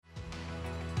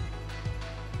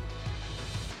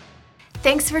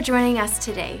Thanks for joining us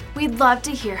today. We'd love to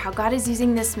hear how God is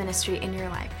using this ministry in your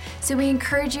life, so we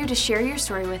encourage you to share your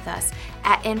story with us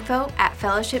at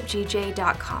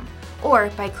info@fellowshipgj.com or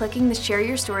by clicking the Share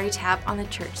Your Story tab on the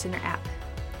Church Center app.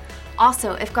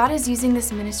 Also, if God is using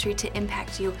this ministry to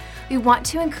impact you, we want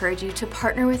to encourage you to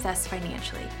partner with us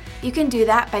financially. You can do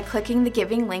that by clicking the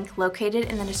giving link located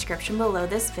in the description below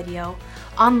this video,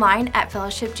 online at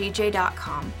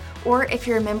fellowshipgj.com, or if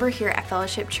you're a member here at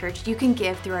Fellowship Church, you can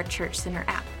give through our Church Center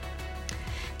app.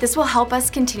 This will help us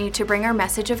continue to bring our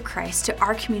message of Christ to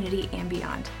our community and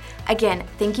beyond. Again,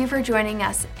 thank you for joining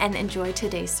us and enjoy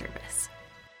today's service.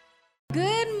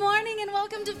 Good morning and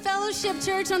welcome to Fellowship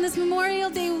Church on this Memorial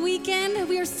Day weekend.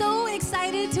 We are so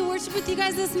excited to worship with you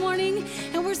guys this morning,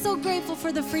 and we're so grateful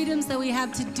for the freedoms that we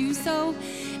have to do so.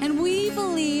 And we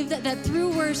believe that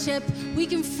through worship, we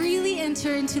can freely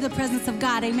enter into the presence of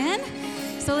God. Amen?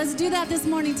 So let's do that this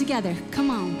morning together. Come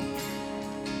on.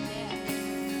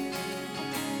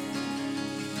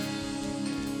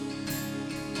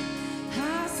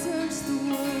 I searched the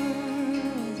world.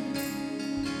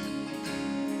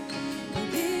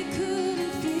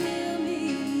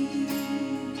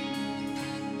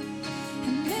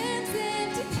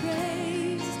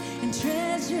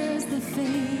 Treasures that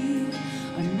fade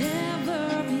are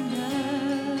never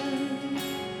enough.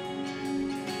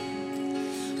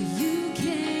 You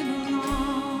came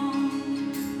along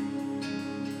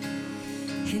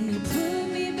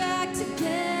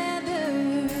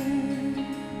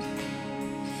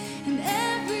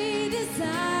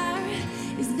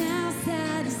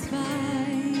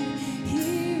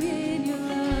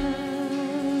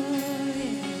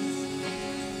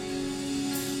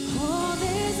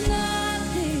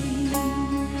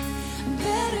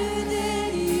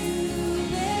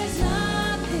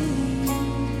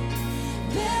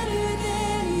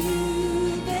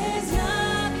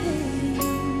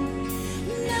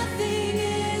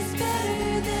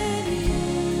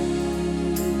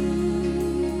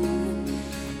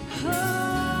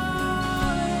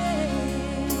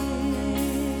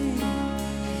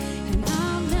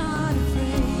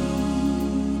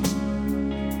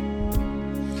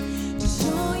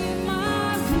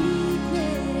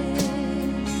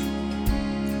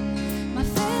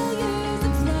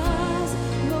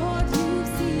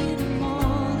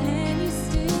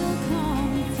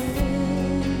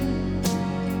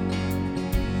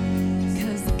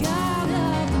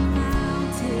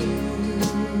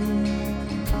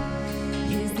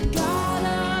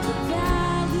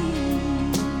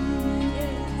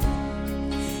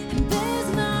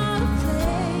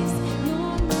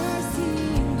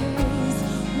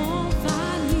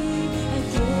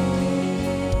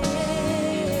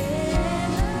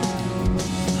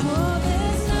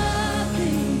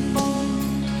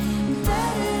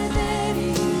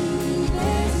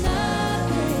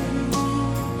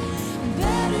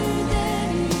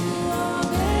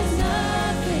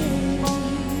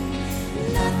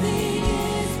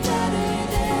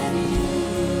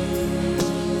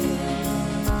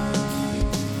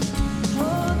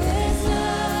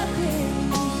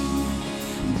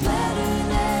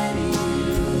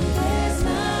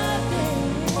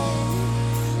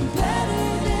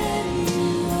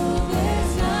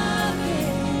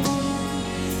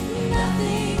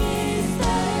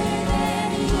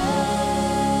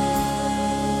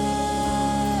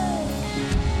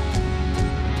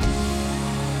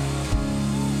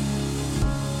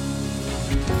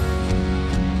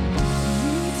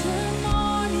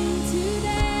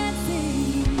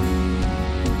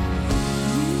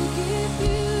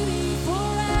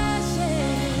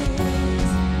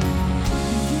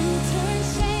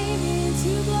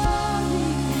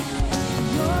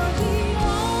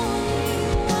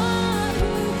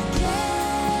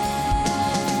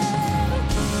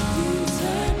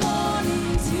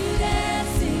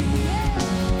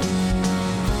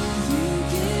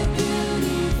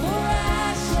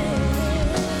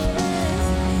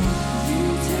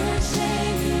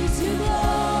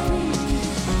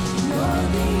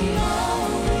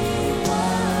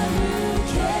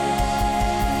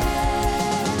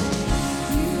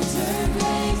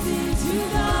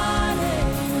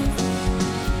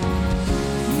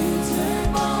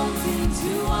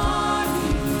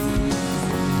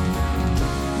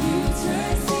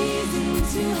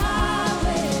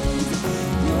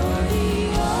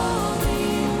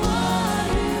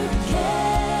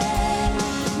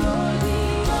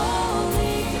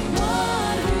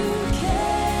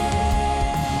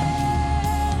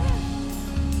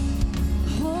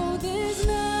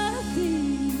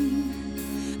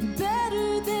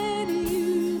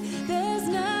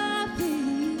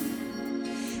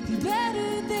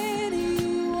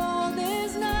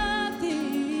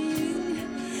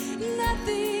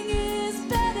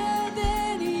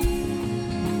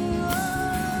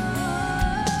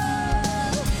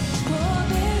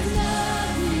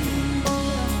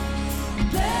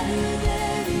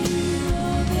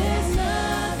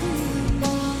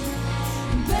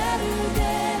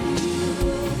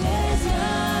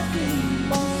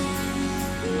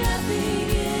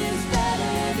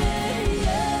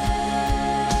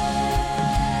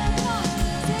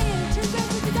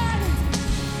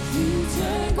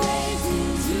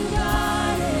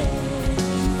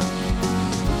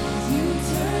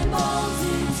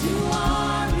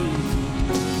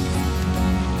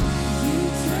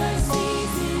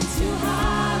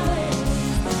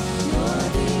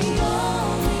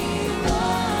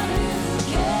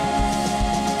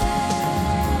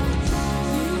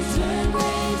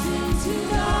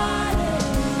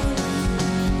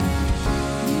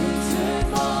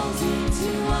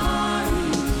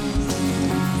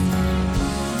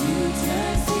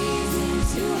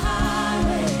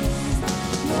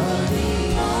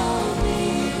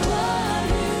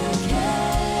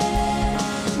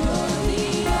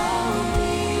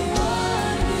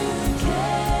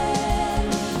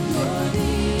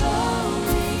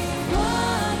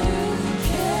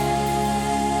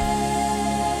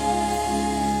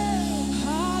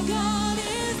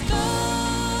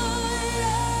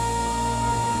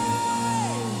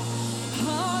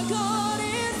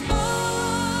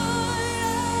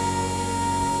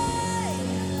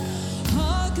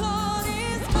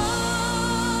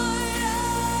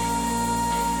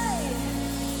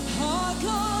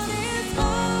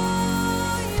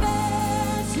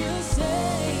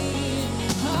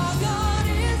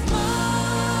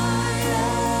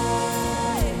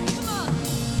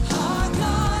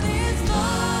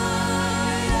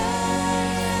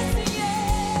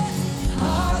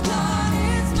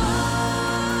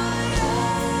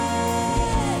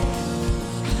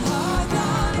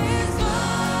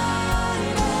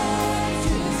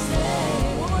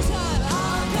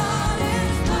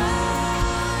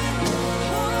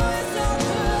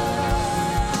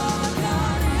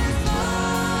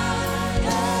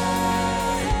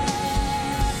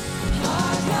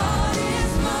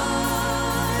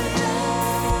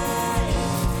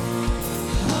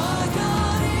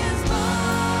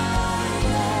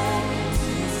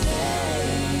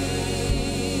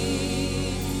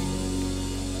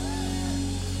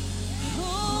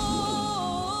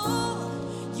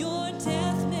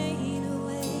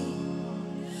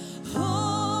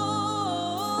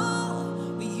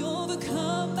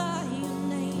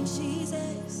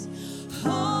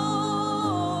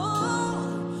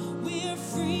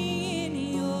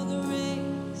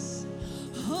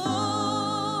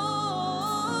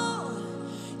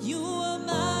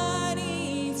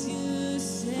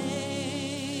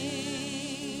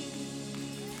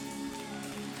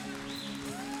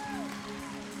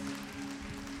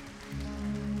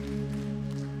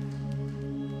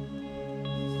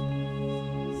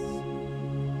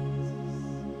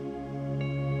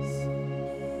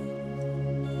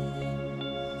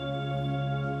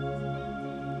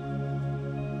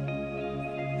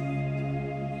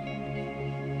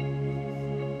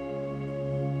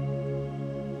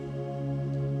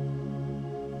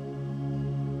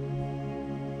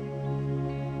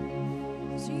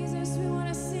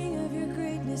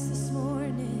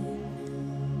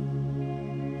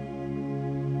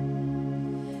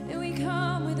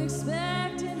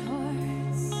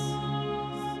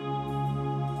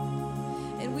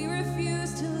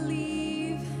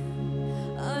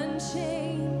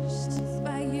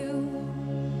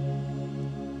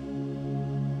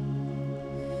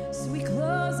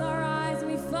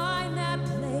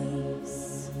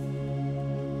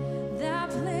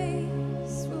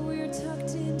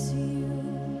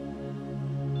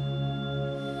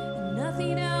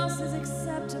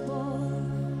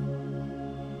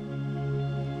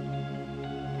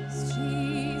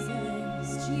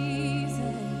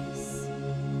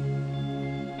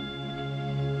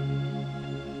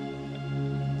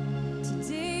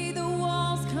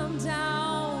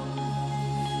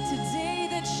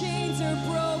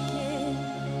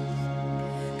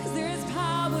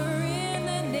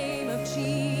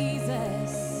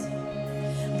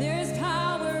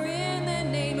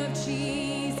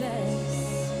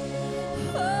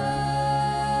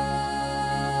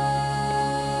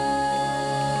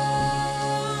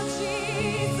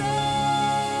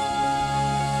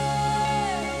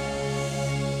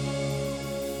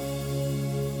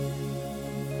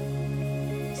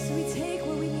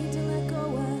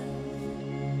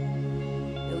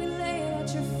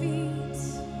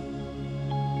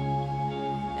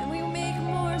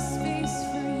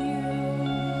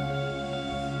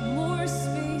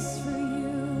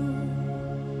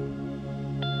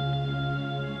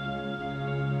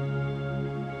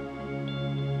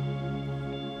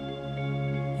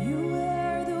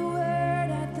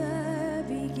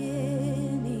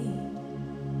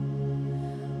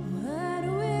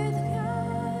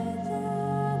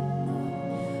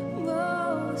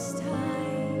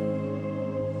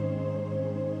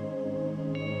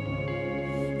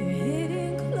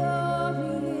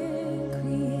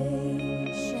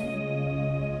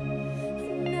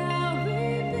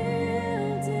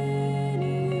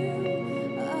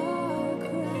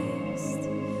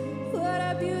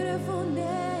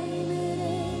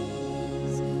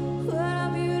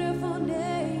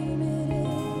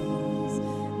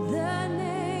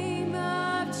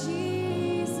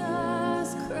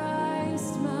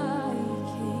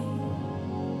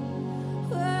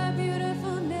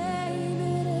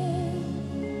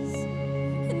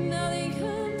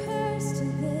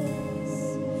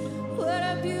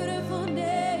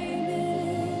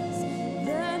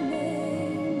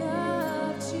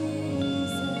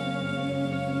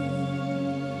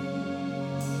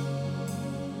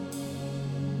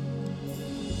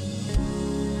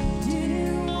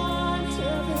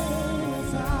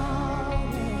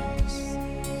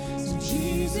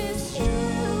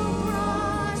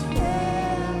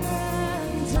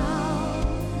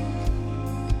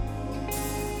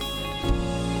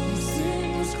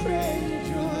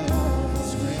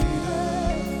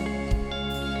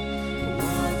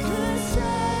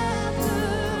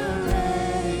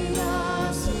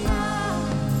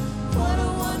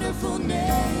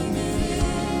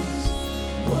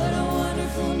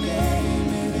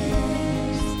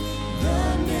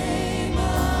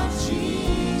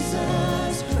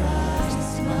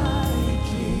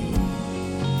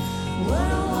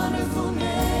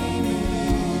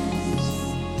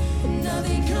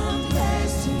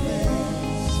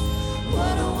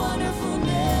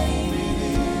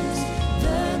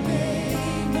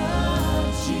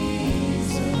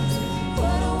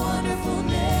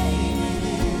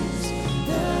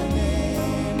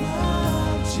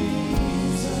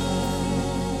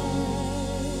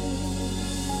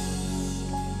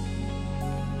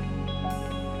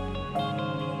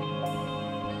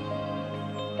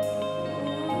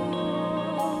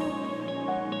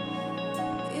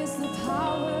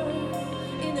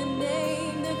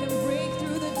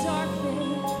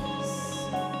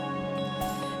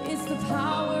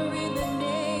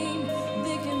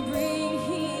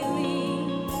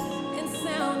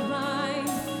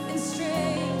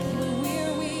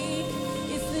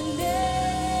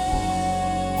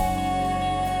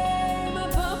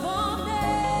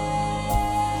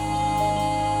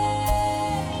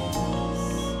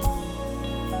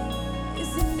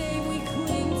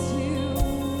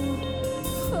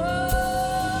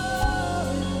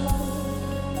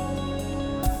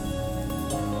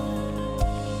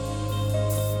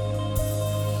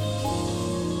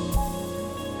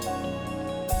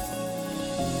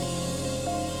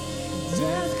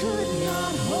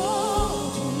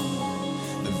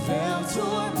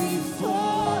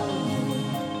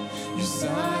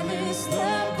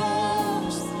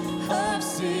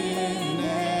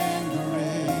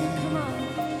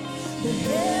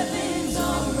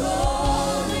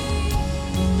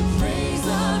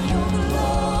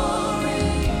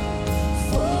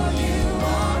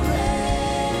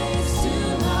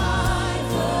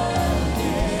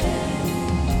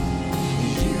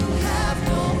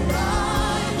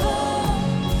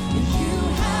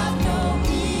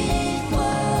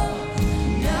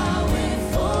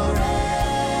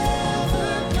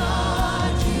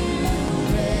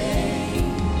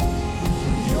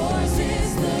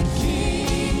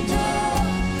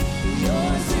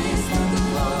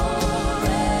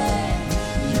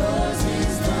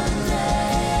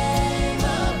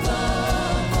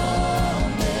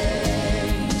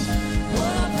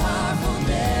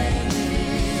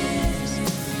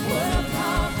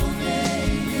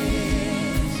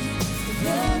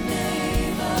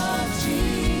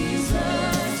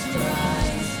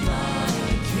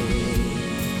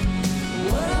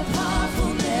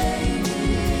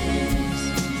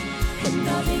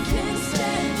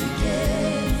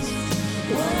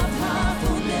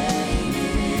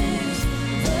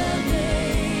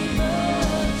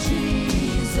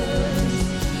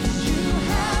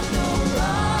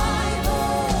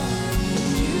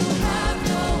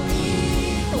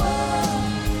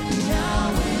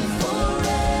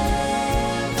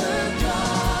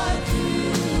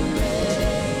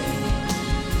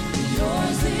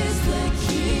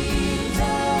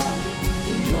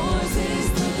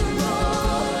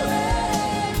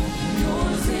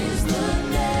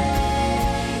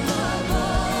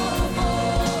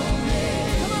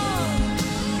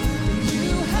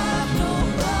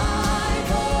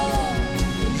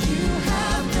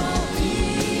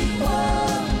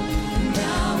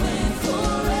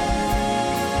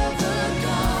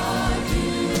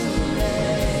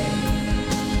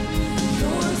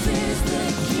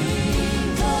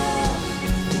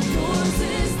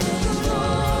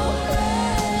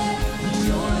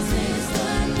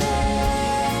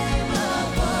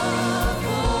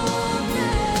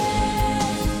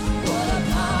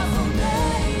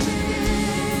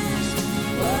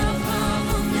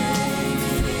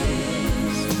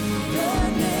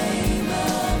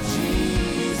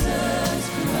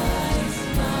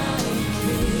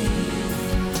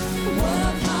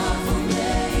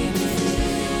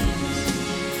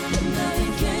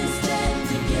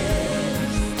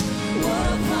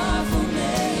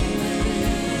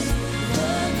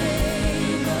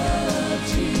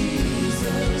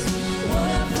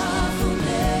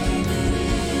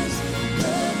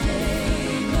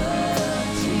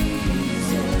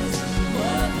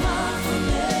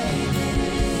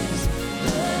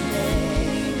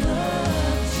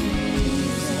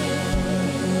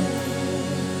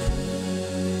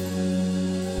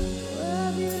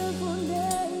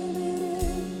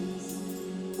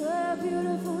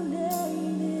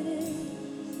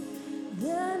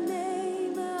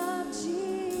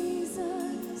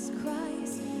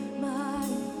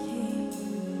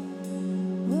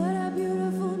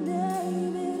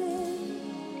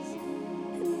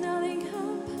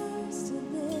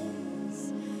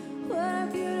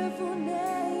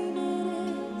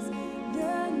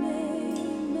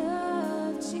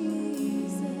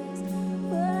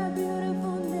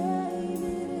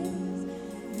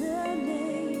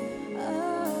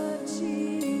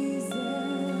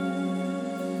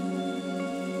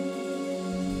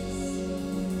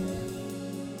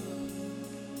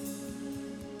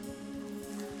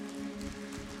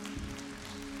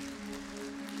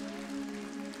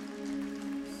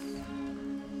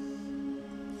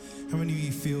How many of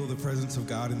you feel the presence of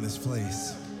God in this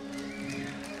place?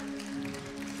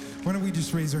 Why don't we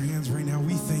just raise our hands right now?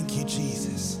 We thank you,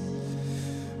 Jesus.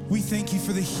 We thank you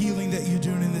for the healing that you're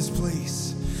doing in this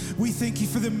place. We thank you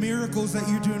for the miracles that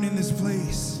you're doing in this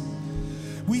place.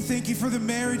 We thank you for the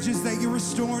marriages that you're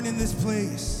restoring in this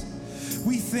place.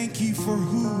 We thank you for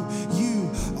who you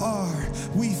are.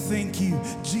 We thank you,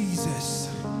 Jesus.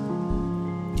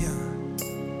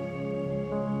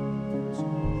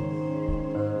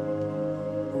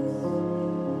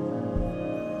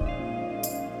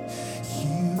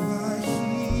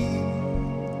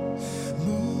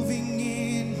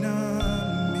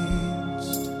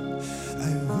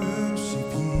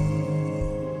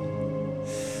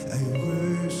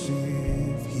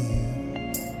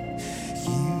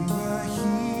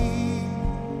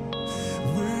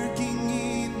 Working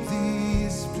in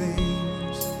this place.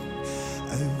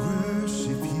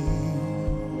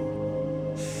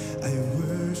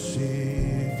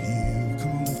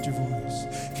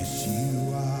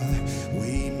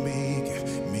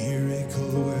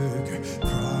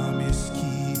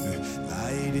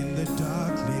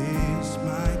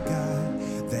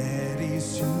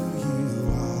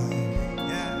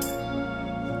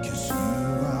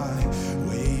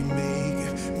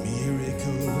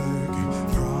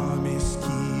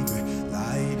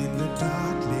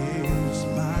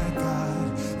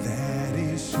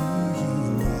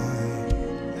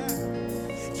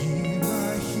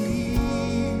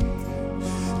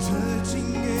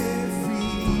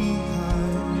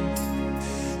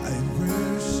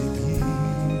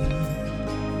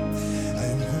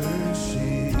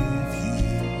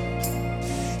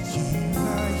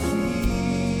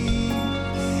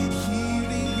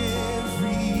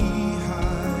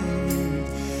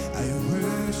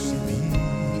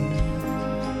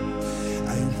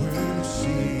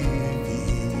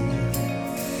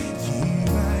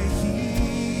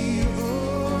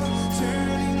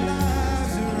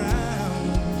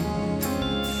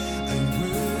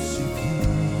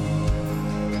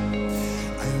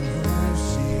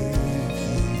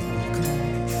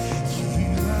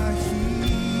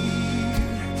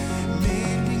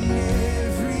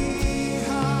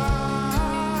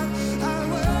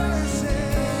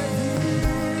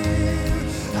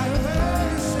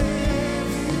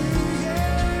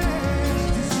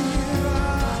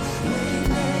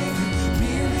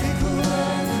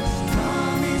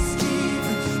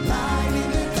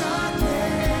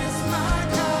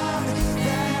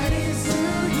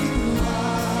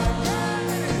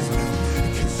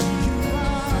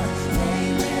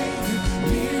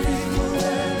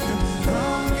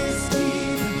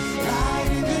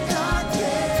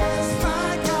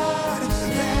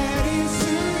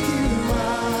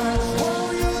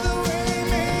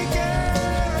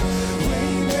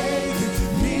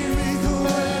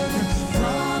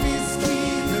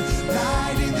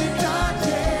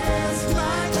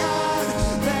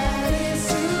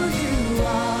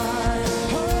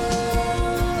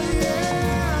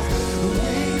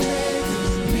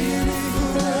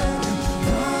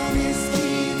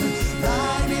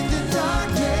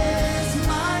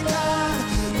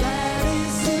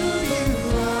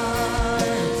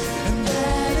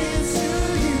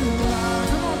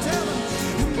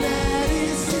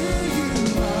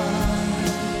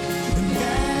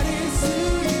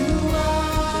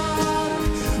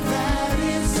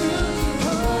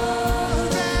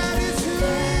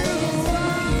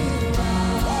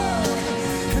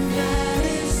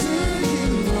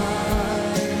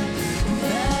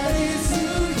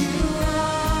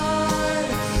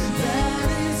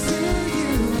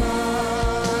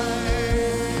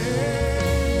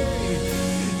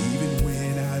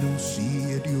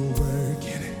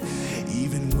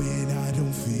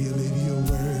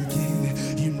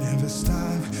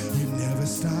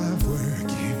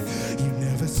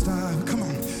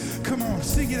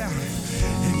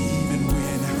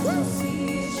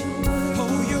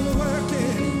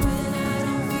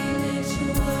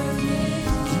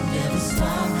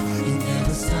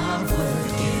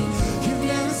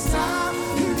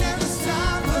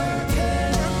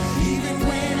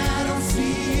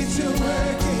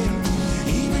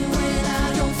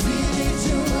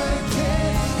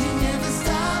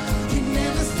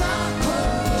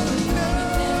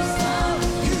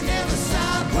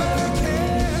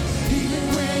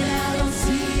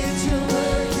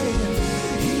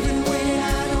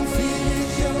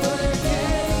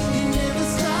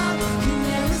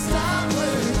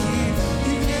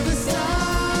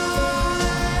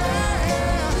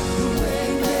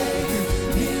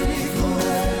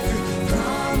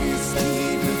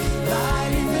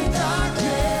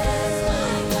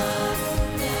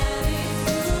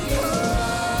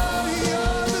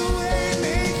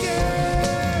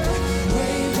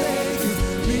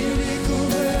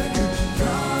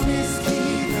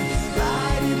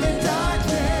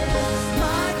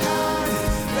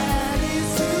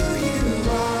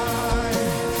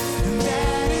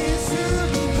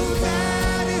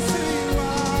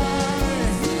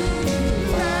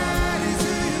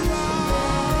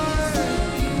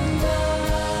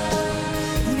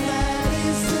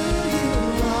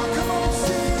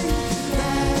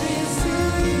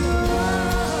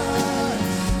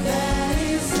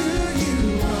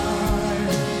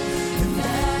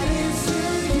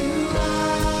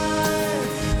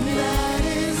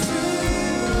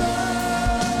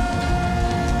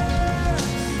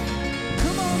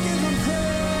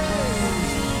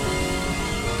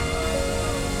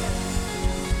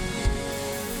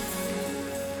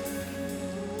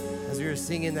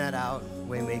 singing that out,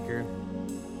 Waymaker,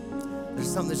 there's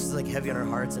something that's just like heavy on our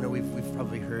hearts. I know we've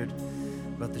probably heard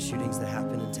about the shootings that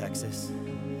happened in Texas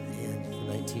and the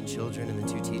 19 children and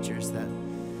the 2 teachers that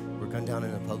were gunned down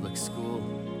in a public school.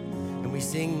 And we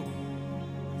sing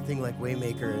a thing like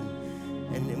Waymaker,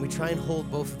 and we try and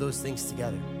hold both of those things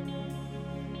together.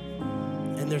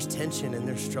 And there's tension and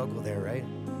there's struggle there, right?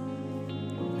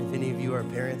 And if any of you are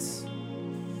parents,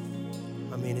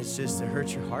 I mean, it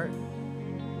hurts your heart,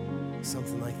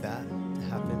 something like that to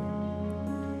happen.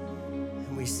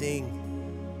 And we sing,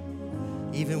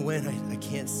 even when I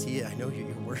can't see it, I know you're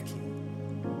working.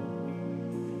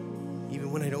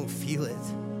 Even when I don't feel it.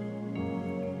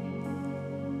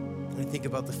 And I think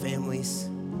about the families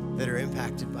that are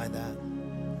impacted by that,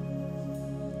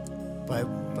 by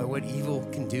what evil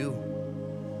can do.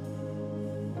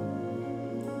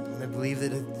 And I believe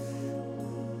that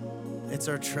it's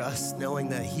our trust knowing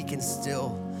that he can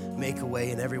still make a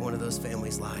way in every one of those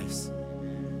families' lives.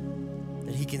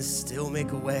 That he can still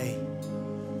make a way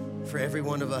for every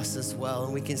one of us as well.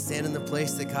 And we can stand in the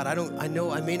place that, God, I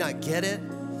know I may not get it.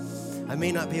 I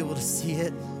may not be able to see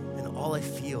it. And all I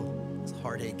feel is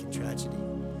heartache and tragedy.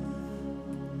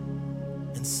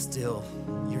 And still,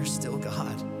 you're still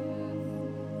God.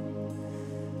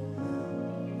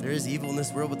 There is evil in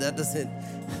this world, but that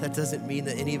doesn't mean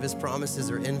that any of his promises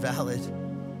are invalid.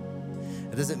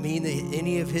 It doesn't mean that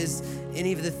any of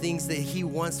the things that he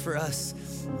wants for us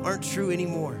aren't true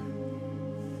anymore.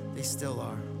 They still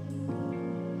are.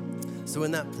 So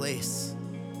in that place,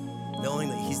 knowing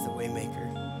that he's the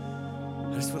Waymaker,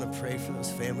 I just want to pray for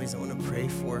those families. I want to pray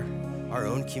for our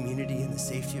own community and the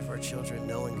safety of our children,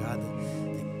 knowing, God,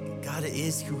 that God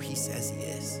is who he says he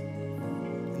is.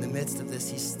 In the midst of this,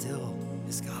 he still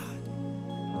is God.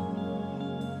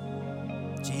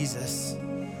 Jesus,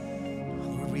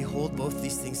 Lord, we hold both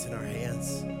these things in our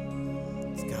hands.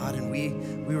 It's God, and we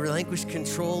relinquish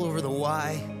control over the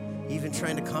why. Even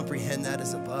trying to comprehend that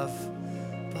is above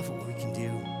what we can do.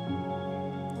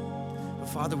 But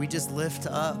Father, we just lift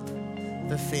up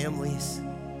the families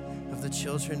of the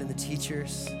children and the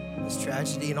teachers, this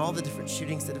tragedy and all the different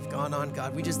shootings that have gone on.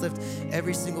 God, we just lift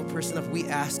every single person up. We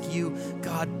ask you,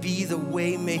 God, be the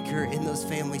way maker in those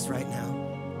families right now.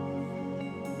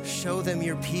 Show them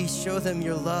your peace, show them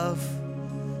your love,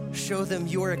 show them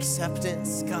your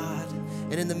acceptance, God.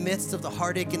 And in the midst of the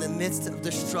heartache, in the midst of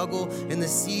the struggle, in the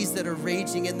seas that are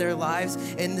raging in their lives,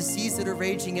 and the seas that are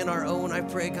raging in our own, I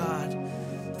pray, God,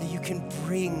 that you can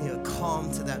bring a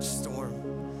calm to that storm.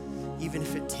 Even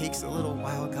if it takes a little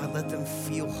while, God, let them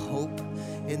feel hope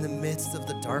in the midst of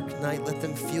the dark night. Let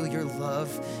them feel your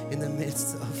love in the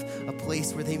midst of a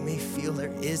place where they may feel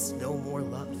there is no more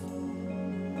love.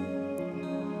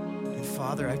 And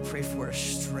Father, I pray for a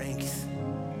strength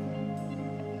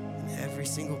in every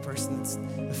single person that's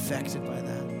affected by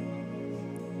that.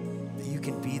 That you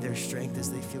can be their strength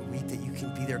as they feel weak, that you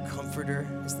can be their comforter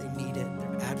as they need it,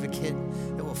 their advocate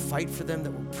that will fight for them,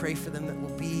 that will pray for them, that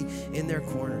will be in their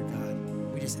corner, God.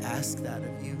 We just ask that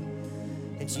of you.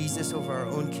 And Jesus, over our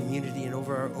own community and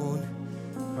over our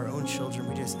own children,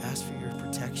 we just ask for your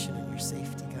protection and your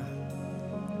safety,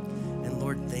 God. And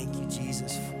Lord, thank you,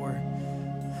 Jesus, for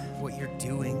what you're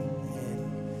doing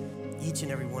in each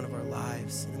and every one of our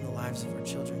lives and in the lives of our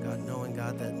children, God, knowing,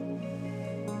 God, that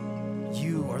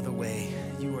you are the way,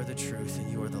 you are the truth,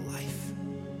 and you are the life.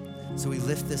 So we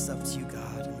lift this up to you,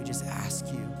 God, and we just ask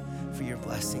you for your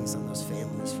blessings on those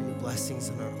families, for your blessings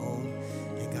on our own.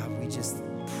 And God, we just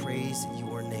praise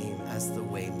your name as the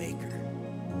way maker.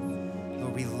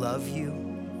 Lord, we love you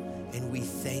and we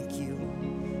thank you,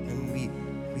 and we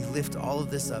lift all of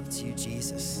this up to you,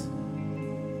 Jesus.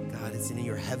 God, it's in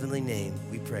your heavenly name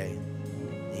we pray.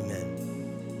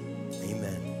 Amen.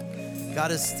 Amen.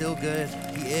 God is still good.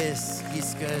 He is.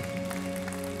 He's good.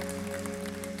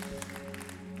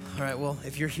 All right, well,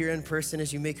 if you're here in person,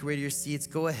 as you make your way to your seats,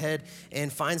 go ahead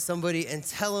and find somebody and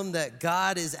tell them that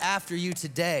God is after you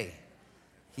today.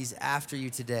 He's after you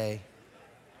today.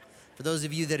 For those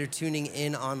of you that are tuning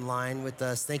in online with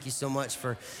us, thank you so much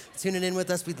for tuning in with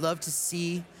us. We'd love to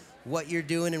see what you're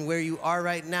doing and where you are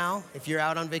right now. If you're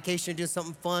out on vacation or doing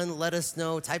something fun, let us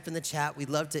know. Type in the chat.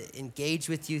 We'd love to engage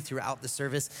with you throughout the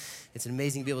service. It's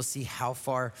amazing to be able to see how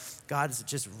far God is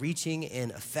just reaching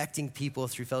and affecting people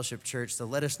through Fellowship Church. So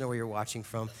let us know where you're watching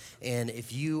from. And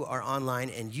if you are online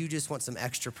and you just want some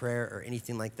extra prayer or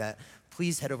anything like that,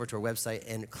 please head over to our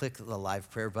website and click the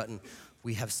live prayer button.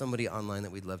 We have somebody online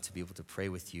that we'd love to be able to pray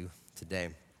with you today.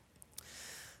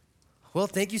 Well,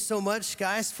 thank you so much,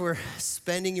 guys, for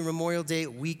spending your Memorial Day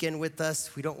weekend with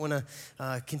us. We don't want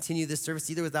to continue this service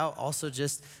either without also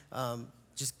just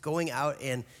going out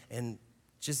and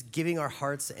just giving our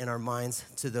hearts and our minds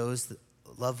to those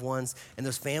loved ones and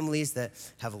those families that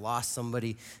have lost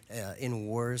somebody in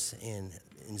wars and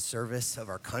in service of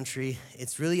our country.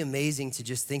 It's really amazing to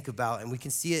just think about, and we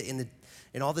can see it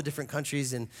in all the different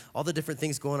countries and all the different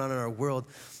things going on in our world,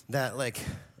 that like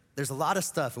there's a lot of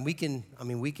stuff, and we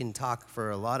can talk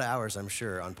for a lot of hours, I'm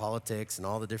sure, on politics and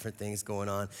all the different things going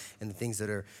on and the things that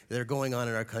are going on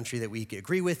in our country that we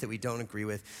agree with, that we don't agree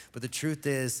with. But the truth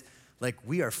is, like,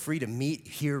 we are free to meet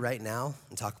here right now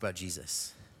and talk about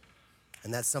Jesus.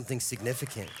 And that's something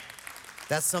significant.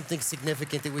 That's something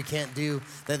significant that we can't do,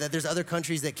 that there's other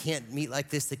countries that can't meet like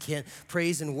this, that can't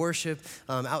praise and worship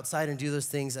outside and do those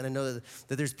things. And I know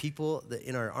that there's people that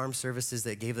in our armed services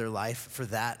that gave their life for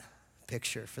that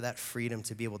picture, for that freedom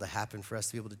to be able to happen, for us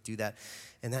to be able to do that.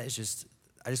 And that is just,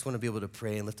 I just want to be able to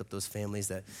pray and lift up those families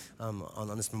that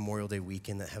on this Memorial Day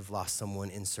weekend that have lost someone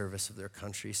in service of their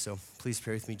country. So please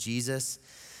pray with me. Jesus,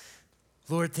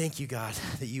 Lord, thank you, God,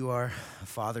 that you are a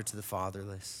father to the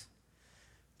fatherless.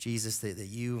 Jesus, that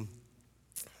you,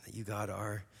 God,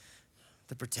 are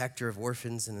the protector of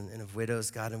orphans and of widows,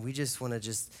 God. And we just want to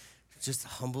just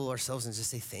humble ourselves and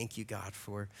just say thank you, God,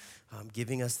 for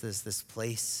giving us this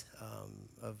place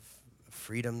of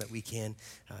freedom that we can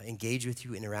engage with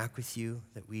you, interact with you,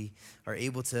 that we are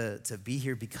able to be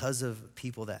here because of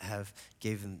people that have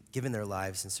given their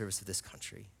lives in service of this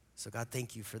country. So God,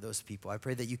 thank you for those people. I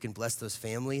pray that you can bless those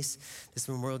families this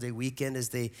Memorial Day weekend as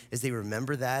they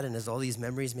remember that, and as all these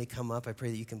memories may come up. I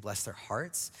pray that you can bless their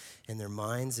hearts and their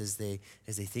minds as they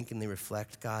think and they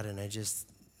reflect, God. And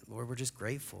Lord, we're just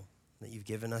grateful that you've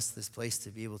given us this place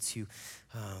to be able to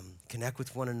connect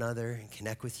with one another and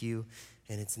connect with you.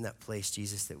 And it's in that place,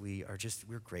 Jesus, that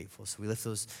we're grateful. So we lift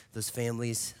those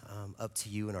families up to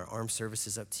you and our armed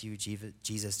services up to you,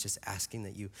 Jesus, just asking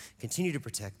that you continue to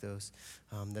protect those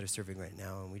that are serving right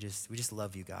now. And we just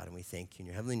love you, God, and we thank you in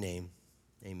your heavenly name.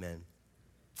 Amen.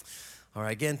 All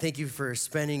right, again, thank you for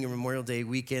spending your Memorial Day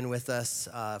weekend with us.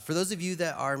 For those of you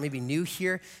that are maybe new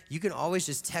here, you can always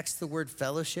just text the word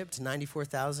fellowship to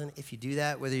 94,000. If you do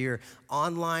that, whether you're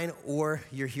online or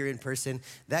you're here in person,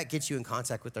 that gets you in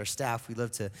contact with our staff. We'd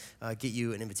love to get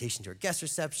you an invitation to our guest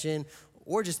reception,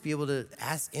 or just be able to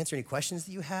answer any questions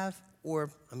that you have, or,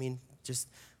 just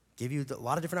give you a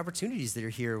lot of different opportunities that are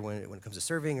here when it comes to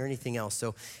serving or anything else.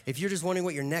 So if you're just wondering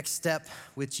what your next step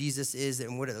with Jesus is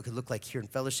and what it could look like here in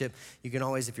fellowship, you can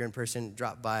always, if you're in person,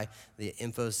 drop by the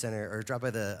info center or drop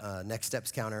by the next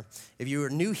steps counter. If you are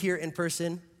new here in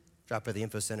person, drop by the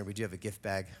info center. We do have a gift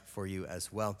bag for you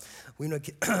as well. We want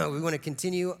to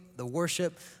continue the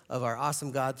worship of our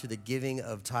awesome God through the giving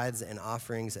of tithes and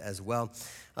offerings as well.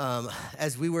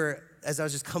 As I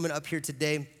was just coming up here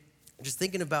today, just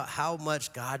thinking about how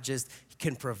much God just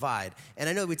can provide. And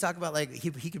I know we talk about like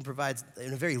he can provide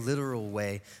in a very literal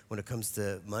way when it comes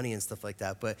to money and stuff like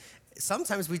that, but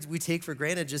sometimes we take for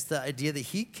granted just the idea that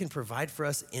he can provide for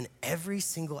us in every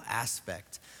single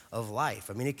aspect of life.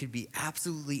 It could be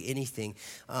absolutely anything,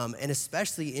 and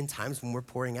especially in times when we're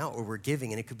pouring out or we're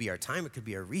giving, and it could be our time, it could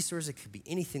be our resource, it could be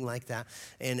anything like that,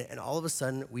 and all of a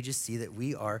sudden we just see that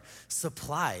we are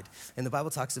supplied. And the Bible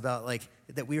talks about like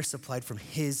that we are supplied from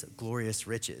his glorious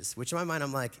riches, which in my mind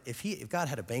I'm like, if God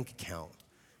had a bank account,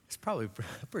 it's probably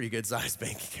a pretty good sized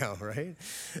bank account, right?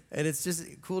 And it's just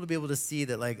cool to be able to see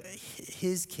that like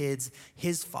his kids,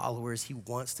 his followers, he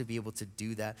wants to be able to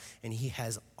do that. And he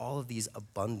has all of these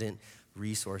abundant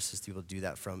resources to be able to do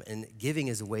that from. And giving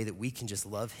is a way that we can just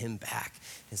love him back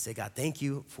and say, God, thank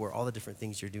you for all the different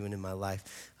things you're doing in my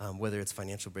life, whether it's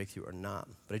financial breakthrough or not.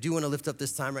 But I do want to lift up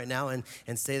this time right now and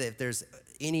say that if there's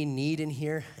any need in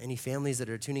here, any families that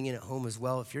are tuning in at home as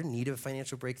well, if you're in need of a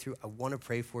financial breakthrough, I want to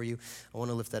pray for you. I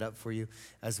want to lift that up for you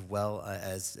as well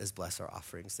as bless our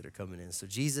offerings that are coming in. So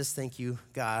Jesus, thank you,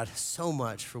 God, so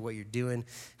much for what you're doing,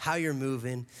 how you're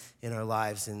moving in our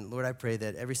lives. And Lord, I pray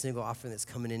that every single offering that's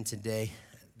coming in today,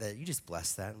 that you just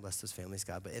bless that and bless those families,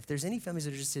 God. But if there's any families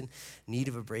that are just in need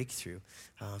of a breakthrough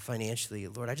financially,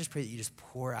 Lord, I just pray that you just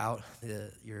pour out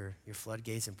your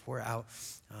floodgates and pour out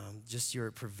just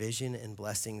your provision and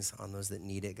blessings on those that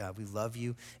need it, God. We love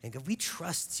you, and God, we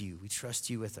trust you. We trust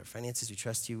you with our finances. We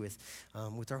trust you with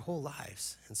our whole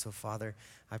lives. And so, Father,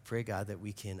 I pray, God, that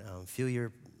we can feel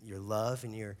your love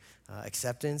and your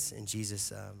acceptance and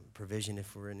Jesus' provision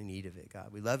if we're in need of it,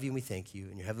 God. We love you and we thank you.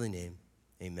 In your heavenly name,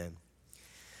 amen.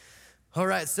 All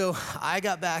right, so I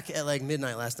got back at like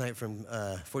midnight last night from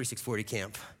 4640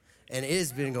 camp, and it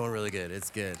has been going really good. It's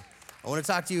good. I want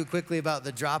to talk to you quickly about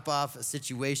the drop-off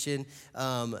situation.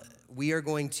 We are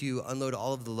going to unload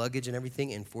all of the luggage and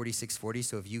everything in 4640.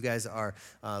 So if you guys are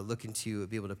looking to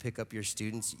be able to pick up your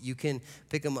students, you can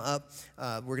pick them up.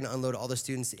 We're going to unload all the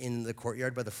students in the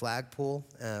courtyard by the flagpole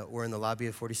or in the lobby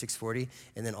of 4640,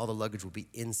 and then all the luggage will be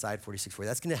inside 4640.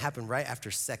 That's going to happen right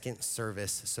after second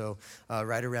service, so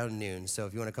right around noon. So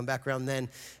if you want to come back around then,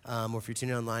 or if you're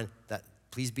tuning online,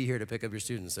 please be here to pick up your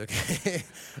students, okay?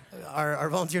 Our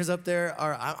volunteers up there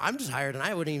I'm just hired, and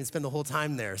I wouldn't even spend the whole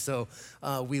time there. So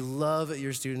we love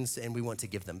your students, and we want to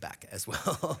give them back as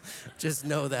well. Just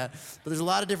know that. But there's a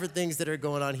lot of different things that are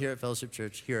going on here at Fellowship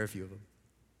Church. Here are a few of them.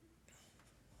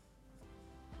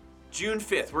 June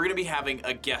 5th, we're going to be having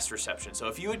a guest reception. So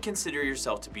if you would consider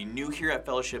yourself to be new here at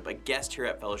Fellowship, a guest here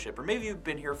at Fellowship, or maybe you've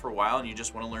been here for a while and you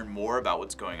just want to learn more about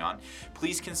what's going on,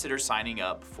 please consider signing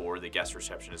up for the guest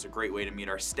reception. It's a great way to meet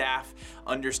our staff,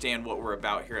 understand what we're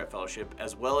about here at Fellowship,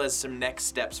 as well as some next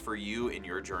steps for you in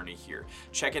your journey here.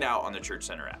 Check it out on the Church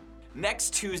Center app.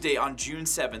 Next Tuesday on June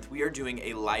 7th, we are doing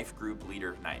a life group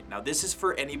leader night. Now this is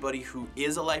for anybody who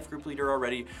is a life group leader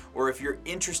already, or if you're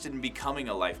interested in becoming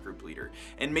a life group leader.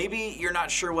 And maybe you're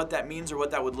not sure what that means or what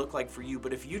that would look like for you,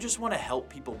 but if you just want to help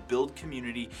people build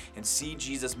community and see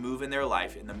Jesus move in their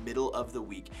life in the middle of the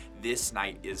week, this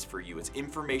night is for you. It's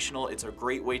informational, it's a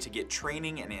great way to get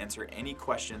training and answer any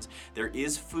questions. There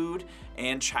is food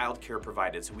and childcare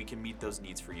provided, so we can meet those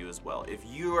needs for you as well. If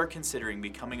you are considering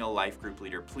becoming a life group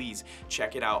leader, please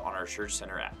check it out on our Church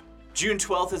Center app. June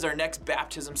 12th is our next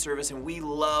baptism service, and we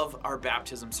love our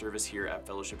baptism service here at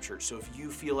Fellowship Church. So if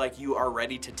you feel like you are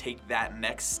ready to take that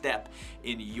next step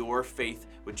in your faith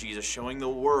with Jesus, showing the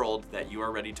world that you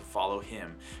are ready to follow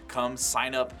him, come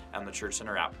sign up on the Church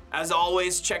Center app. As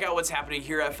always, check out what's happening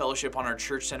here at Fellowship on our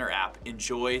Church Center app.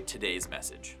 Enjoy today's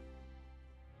message.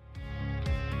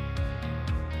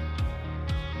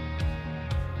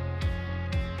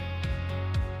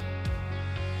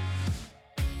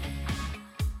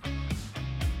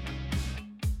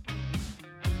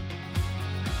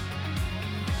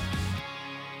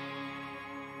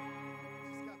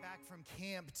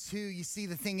 Camp too. You see,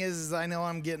 the thing is I know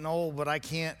I'm getting old, but I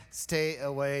can't stay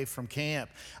away from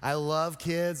camp. I love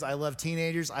kids. I love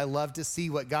teenagers. I love to see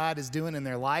what God is doing in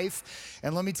their life.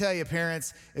 And let me tell you,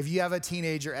 parents, if you have a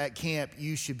teenager at camp,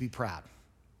 you should be proud.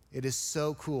 It is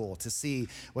so cool to see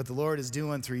what the Lord is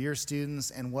doing through your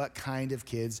students and what kind of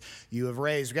kids you have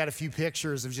raised. We got a few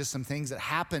pictures of just some things that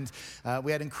happened.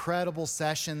 We had incredible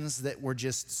sessions that were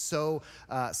just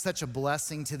such a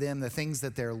blessing to them, the things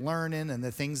that they're learning and the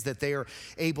things that they are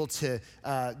able to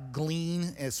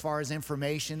glean as far as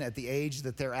information at the age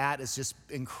that they're at is just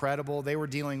incredible. They were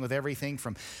dealing with everything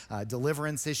from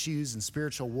deliverance issues and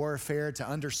spiritual warfare to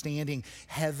understanding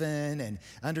heaven and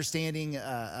understanding,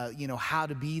 how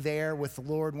to be there with the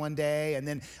Lord one day. And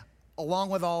then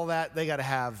along with all that, they got to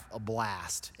have a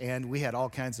blast. And we had all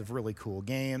kinds of really cool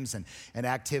games and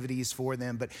activities for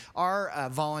them. But our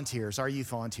volunteers, our youth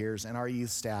volunteers and our youth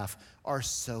staff are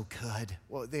so good.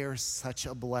 Well, they're such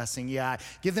a blessing. Yeah,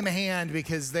 give them a hand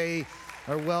because they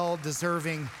are well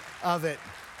deserving of it.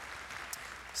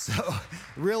 So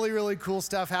really, really cool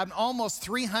stuff happened. Almost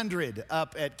 300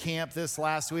 up at camp this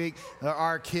last week,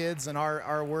 our kids and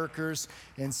our workers.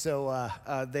 And so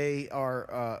they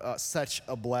are such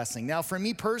a blessing. Now, for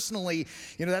me personally,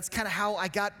 that's kind of how I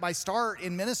got my start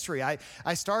in ministry. I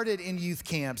started in youth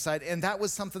camps, and that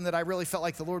was something that I really felt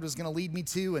like the Lord was going to lead me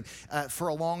to and for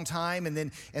a long time. And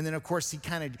then, of course, he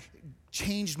kind of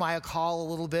changed my call a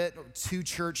little bit to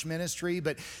church ministry,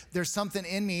 but there's something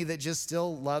in me that just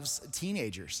still loves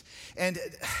teenagers. And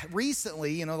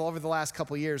recently, over the last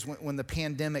couple of years when the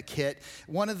pandemic hit,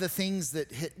 one of the things that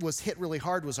was hit really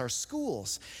hard was our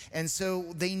schools. And so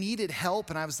they needed help,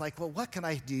 and I was like, well, what can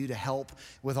I do to help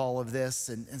with all of this?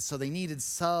 And so they needed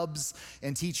subs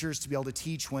and teachers to be able to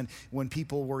teach when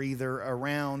people were either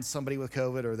around somebody with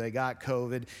COVID or they got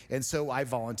COVID. And so I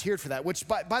volunteered for that, which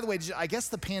by the way, I guess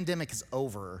the pandemic is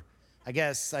over. I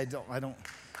guess I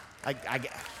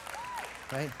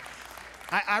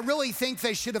really think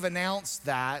they should have announced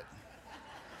that.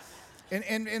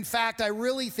 And in fact, I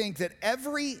really think that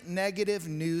every negative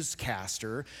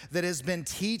newscaster that has been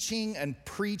teaching and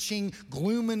preaching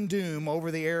gloom and doom over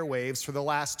the airwaves for the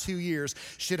last 2 years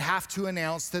should have to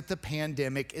announce that the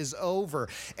pandemic is over.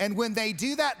 And when they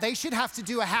do that, they should have to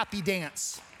do a happy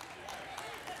dance.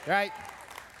 Right?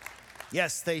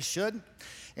 Yes, they should.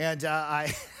 And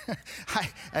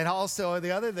and also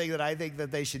the other thing that I think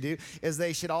that they should do is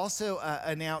they should also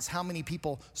announce how many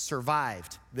people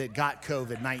survived that got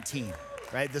COVID-19.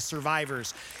 right? The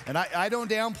survivors. And I don't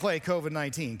downplay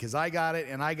COVID-19 because I got it,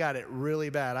 and I got it really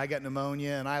bad. I got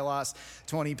pneumonia, and I lost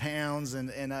 20 pounds,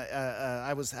 and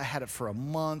I had it for a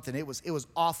month, and it was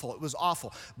awful. It was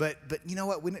awful. But you know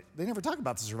what? They never talk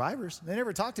about the survivors. They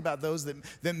never talked about those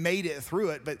that made it through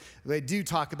it, but they do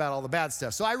talk about all the bad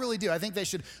stuff. So I really do. I think they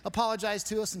should apologize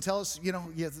to us and tell us,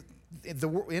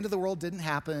 the end of the world didn't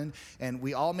happen, and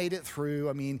we all made it through.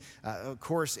 I mean, of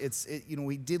course,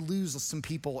 we did lose some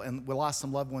people, and we lost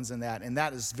some loved ones in that, and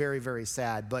that is very, very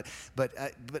sad. But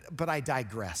I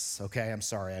digress. Okay, I'm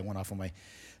sorry, I went off on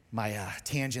my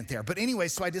tangent there. But anyway,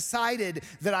 so I decided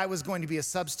that I was going to be a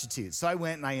substitute. So I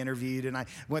went and I interviewed, and I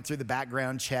went through the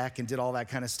background check and did all that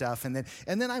kind of stuff. And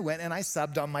then I went and I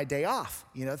subbed on my day off.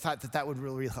 Thought that would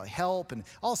really, really help. And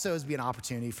also it would be an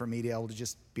opportunity for me to be able to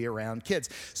just be around kids.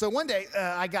 So one day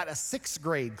I got a 6th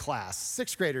grade class.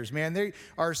 6th graders, man, they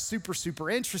are super, super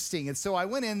interesting. And so I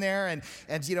went in there and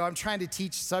I'm trying to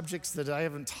teach subjects that I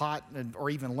haven't taught or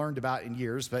even learned about in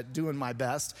years, but doing my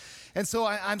best. And so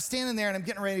I'm standing there and I'm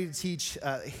getting ready to teach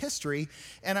history,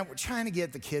 and I'm trying to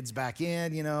get the kids back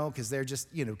in, because they're just,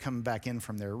 coming back in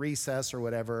from their recess or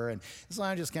whatever. And so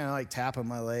I'm just kind of like tapping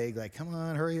my leg, like, come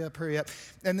on, hurry up, hurry up.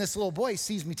 And this little boy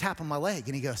sees me tapping my leg,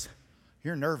 and he goes,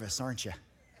 "You're nervous, aren't you?"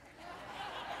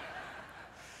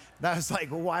 And I was like,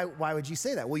 well, why would you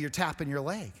say that? Well, you're tapping your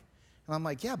leg. And I'm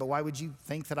like, yeah, but why would you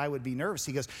think that I would be nervous?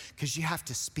 He goes, because you have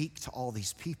to speak to all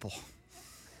these people.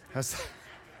 I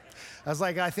was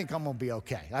like, I think I'm going to be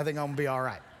okay. I think I'm going to be all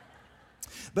right.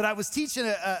 But I was teaching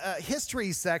a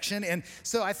history section, and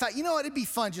so I thought, it'd be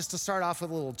fun just to start off with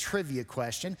a little trivia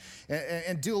question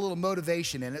and do a little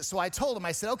motivation in it. So I told him,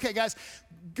 I said, okay, guys,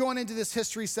 going into this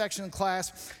history section in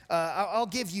class, I'll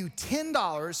give you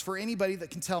 $10 for anybody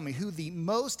that can tell me who the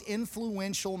most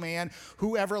influential man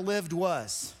who ever lived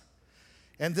was.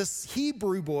 And this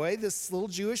Hebrew boy, this little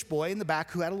Jewish boy in the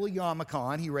back who had a little yarmulke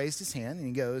on, he raised his hand and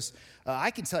he goes,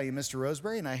 I can tell you, Mr.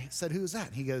 Roseberry. And I said, who is that?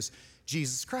 And he goes,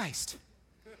 Jesus Christ.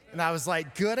 And I was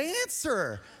like, good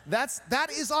answer. That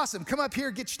is awesome. Come up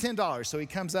here, get your $10. So he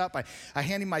comes up, I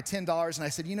hand him my $10, and I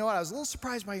said, you know what? I was a little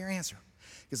surprised by your answer.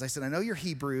 Because I said, I know you're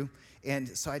Hebrew, and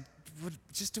so I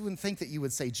just didn't think that you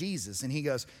would say Jesus. And he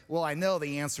goes, well, I know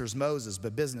the answer is Moses,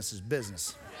 but business is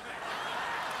business.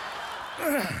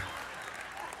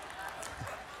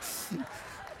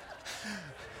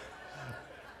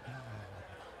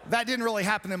 That didn't really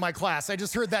happen in my class. I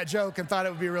just heard that joke and thought it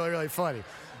would be really, really funny.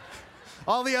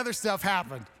 All the other stuff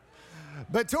happened.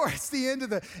 But towards the end of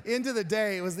the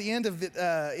day, it was the end of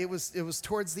the, it was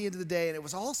towards the end of the day, and it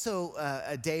was also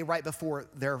a day right before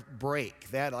their break.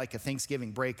 They had like a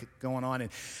Thanksgiving break going on, and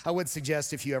I would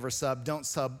suggest if you ever sub, don't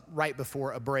sub right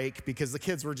before a break, because the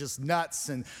kids were just nuts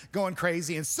and going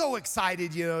crazy and so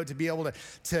excited, to be able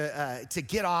to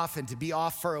get off and to be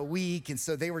off for a week, and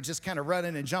so they were just kind of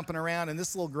running and jumping around. And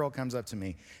this little girl comes up to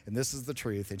me, and this is the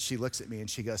truth, and she looks at me and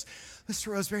she goes, Mr.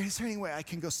 Roseberry, is there any way I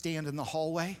can go stand in the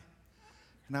hallway?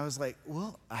 And I was like,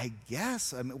 well, I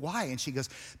guess. I mean, why? And she goes,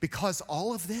 because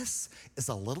all of this is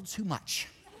a little too much.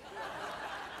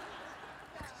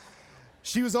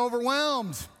 She was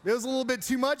overwhelmed. It was a little bit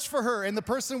too much for her. And the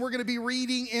person we're going to be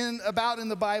reading about in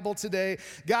the Bible today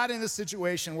got in a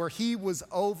situation where he was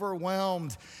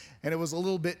overwhelmed, and it was a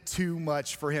little bit too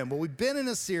much for him. But we've been in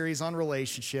a series on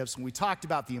relationships, and we talked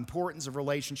about the importance of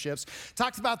relationships,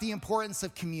 talked about the importance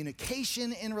of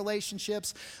communication in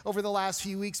relationships over the last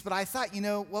few weeks. But I thought,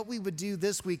 what we would do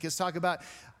this week is talk about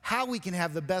how we can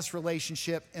have the best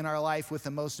relationship in our life with the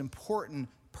most important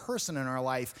person in our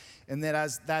life, and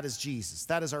that is Jesus.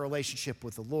 That is our relationship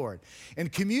with the Lord.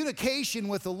 And communication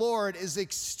with the Lord is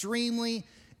extremely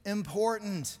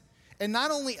important. And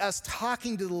not only us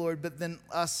talking to the Lord, but then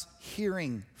us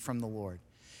hearing from the Lord.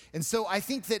 And so I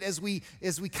think that as we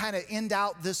kind of end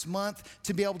out this month,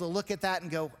 to be able to look at that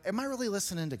and go, am I really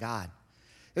listening to God?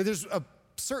 There's a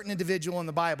certain individual in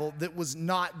the Bible that was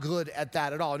not good at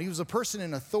that at all. And he was a person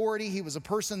in authority. He was a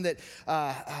person that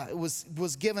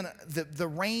was given the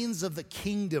reins of the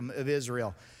kingdom of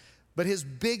Israel. But his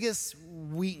biggest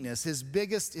weakness,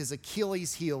 his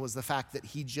Achilles heel was the fact that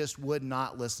he just would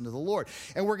not listen to the Lord.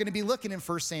 And we're going to be looking in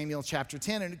 1 Samuel chapter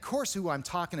 10. And of course, who I'm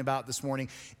talking about this morning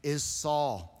is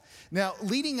Saul. Now,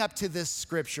 leading up to this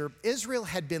scripture, Israel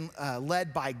had been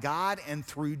led by God and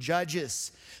through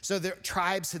judges. So the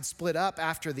tribes had split up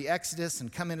after the Exodus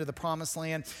and come into the promised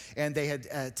land. And they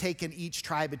had each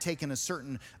tribe had taken a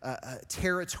certain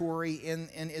territory in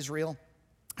Israel.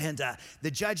 And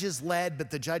the judges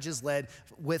led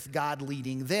with God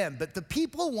leading them. But the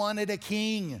people wanted a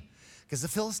king. Because the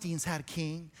Philistines had a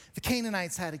king, the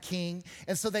Canaanites had a king,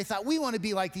 and so they thought, we want to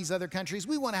be like these other countries.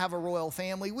 We want to have a royal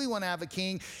family. We want to have a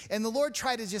king. And the Lord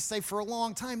tried to just say for a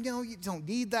long time, no, you don't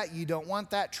need that. You don't want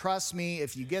that. Trust me,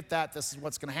 if you get that, this is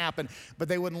what's going to happen. But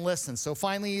they wouldn't listen. So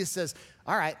finally he says,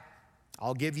 all right,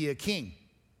 I'll give you a king.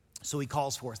 So he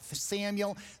calls forth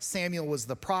Samuel. Samuel was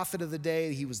the prophet of the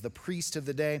day. He was the priest of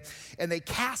the day. And they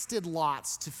casted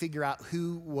lots to figure out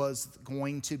who was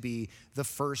going to be the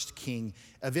first king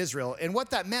of Israel. And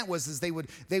what that meant was they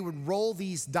would roll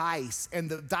these dice, and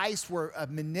the dice were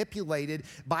manipulated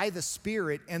by the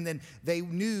Spirit, and then they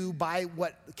knew by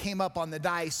what came up on the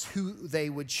dice who they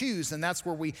would choose. And that's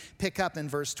where we pick up in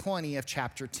verse 20 of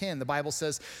chapter 10. The Bible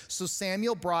says, so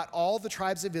Samuel brought all the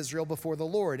tribes of Israel before the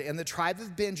Lord, and the tribe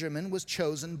of Benjamin was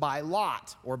chosen by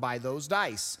lot, or by those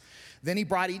dice. Then he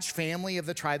brought each family of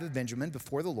the tribe of Benjamin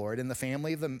before the Lord, and the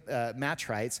family of the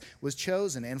Matrites was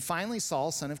chosen. And finally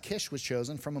Saul, son of Kish, was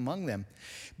chosen from among them.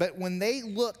 But when they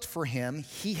looked for him,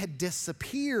 he had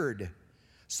disappeared.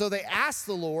 So they asked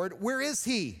the Lord, where is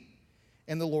he?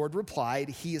 And the Lord replied,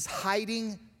 he is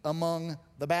hiding among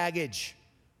the baggage.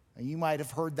 And you might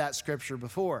have heard that scripture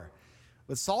before.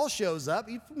 But Saul shows up,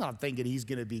 he's not thinking he's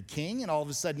going to be king, and all of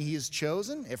a sudden he is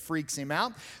chosen. It freaks him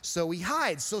out, so he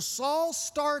hides. So Saul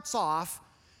starts off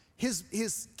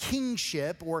his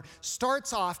kingship, or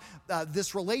starts off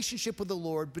this relationship with the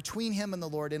Lord, between him and the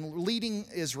Lord, and leading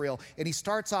Israel. And he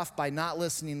starts off by not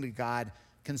listening to God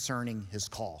concerning his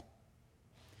call.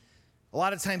 A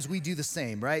lot of times we do the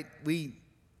same, right? We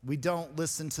don't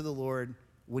listen to the Lord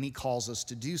when he calls us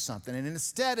to do something. And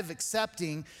instead of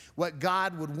accepting what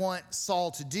God would want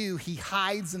Saul to do, he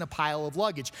hides in a pile of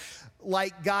luggage.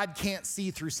 Like God can't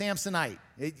see through Samsonite.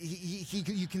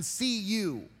 You can see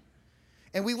you.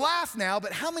 And we laugh now,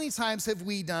 but how many times have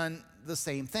we done the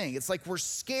same thing? It's like we're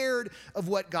scared of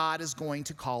what God is going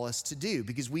to call us to do,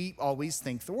 because we always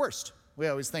think the worst. We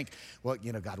always think, well,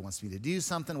 God wants me to do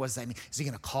something. What does that mean? Is he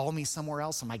going to call me somewhere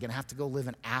else? Am I going to have to go live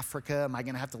in Africa? Am I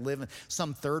going to have to live in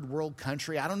some third world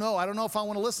country? I don't know. I don't know if I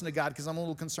want to listen to God, because I'm a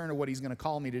little concerned of what he's going to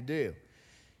call me to do.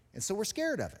 And so we're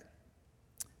scared of it.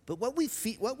 But what we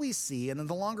see, and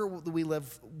the longer we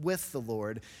live with the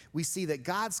Lord, we see that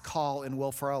God's call and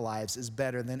will for our lives is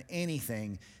better than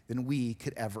anything than we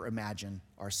could ever imagine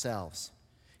ourselves.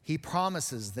 He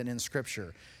promises that in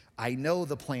Scripture, I know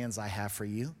the plans I have for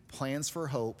you, plans for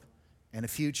hope and a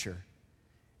future.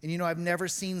 And I've never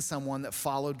seen someone that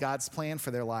followed God's plan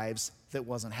for their lives that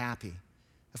wasn't happy.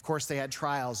 Of course, they had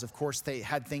trials. Of course, they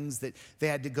had things that they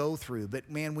had to go through. But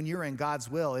man, when you're in God's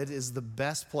will, it is the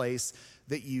best place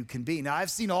that you can be. Now,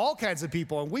 I've seen all kinds of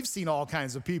people, and we've seen all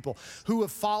kinds of people who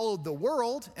have followed the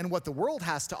world and what the world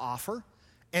has to offer.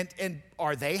 And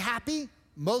are they happy?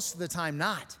 Most of the time,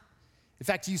 not. In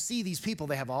fact, you see these people,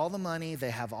 they have all the money, they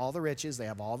have all the riches, they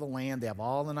have all the land, they have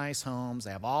all the nice homes,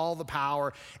 they have all the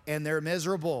power, and they're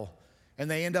miserable. And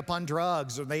they end up on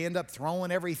drugs, or they end up throwing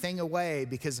everything away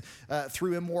because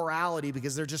through immorality,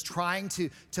 because they're just trying to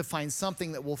find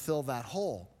something that will fill that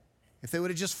hole. If they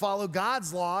would have just followed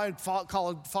God's law and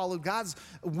followed God's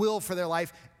will for their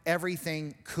life,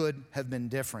 everything could have been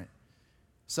different.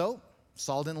 So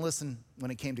Saul didn't listen when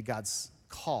it came to God's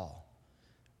call.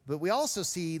 But we also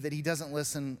see that he doesn't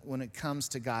listen when it comes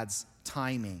to God's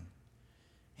timing.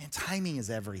 And timing is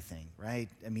everything, right?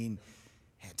 I mean,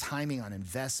 timing on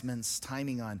investments,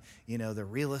 timing on, the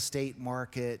real estate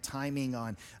market, timing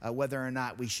on whether or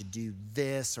not we should do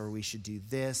this or we should do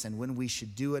this, and when we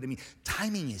should do it. I mean,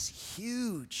 timing is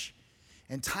huge.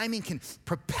 And timing can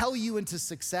propel you into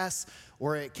success,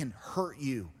 or it can hurt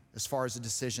you as far as a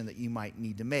decision that you might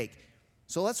need to make.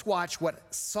 So let's watch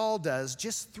what Saul does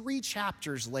just 3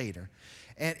 chapters later,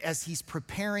 and as he's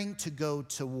preparing to go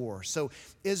to war. So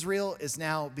Israel is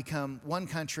now become one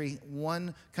country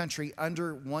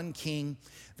under one king.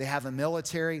 They have a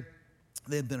military.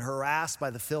 They've been harassed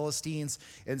by the Philistines.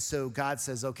 And so God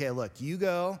says, okay, look, you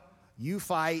go, you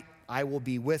fight, I will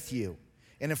be with you.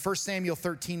 And in 1 Samuel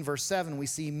 13, verse 7, we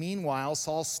see, meanwhile,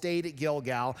 Saul stayed at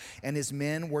Gilgal, and his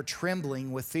men were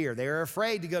trembling with fear. They were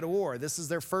afraid to go to war. This is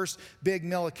their first big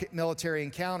military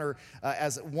encounter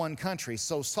as one country.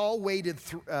 So Saul waited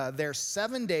there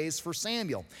 7 days for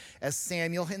Samuel, as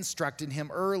Samuel instructed him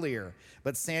earlier.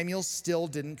 But Samuel still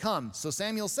didn't come. So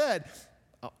Samuel said,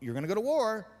 you're going to go to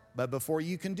war. But before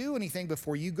you can do anything,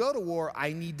 before you go to war,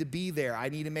 I need to be there. I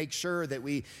need to make sure that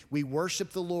we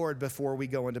worship the Lord before we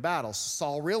go into battle.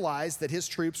 Saul realized that his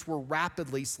troops were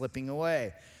rapidly slipping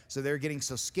away. So they're getting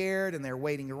so scared, and they're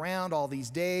waiting around all these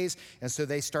days. And so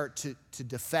they start to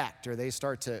defect, or they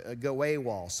start to go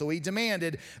AWOL. So he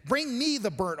demanded, bring me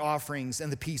the burnt offerings and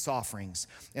the peace offerings.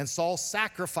 And Saul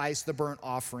sacrificed the burnt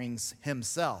offerings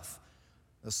himself.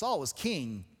 Now, Saul was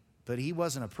king, but he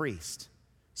wasn't a priest.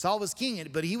 Saul was king,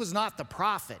 but he was not the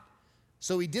prophet.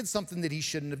 So he did something that he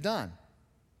shouldn't have done.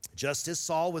 Just as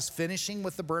Saul was finishing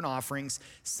with the burnt offerings,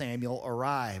 Samuel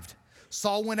arrived.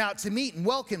 Saul went out to meet and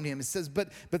welcomed him. It says,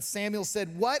 but Samuel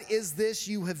said, "What is this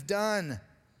you have done?"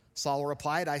 Saul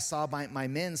replied, "I saw my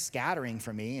men scattering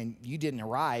from me, and you didn't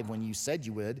arrive when you said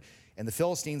you would. And the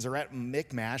Philistines are at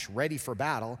Michmash, ready for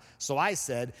battle. So I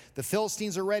said, the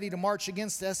Philistines are ready to march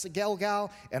against us at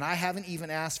Gilgal, and I haven't even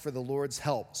asked for the Lord's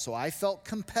help. So I felt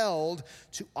compelled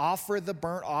to offer the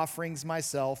burnt offerings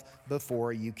myself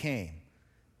before you came."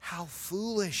 "How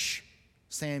foolish,"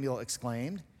 Samuel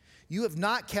exclaimed. "You have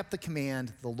not kept the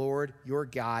command the Lord your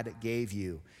God gave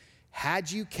you.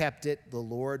 Had you kept it, the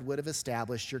Lord would have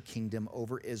established your kingdom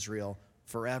over Israel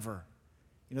forever."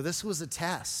 You know, this was a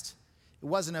test. It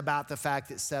wasn't about the fact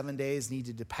that 7 days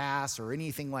needed to pass or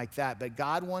anything like that, but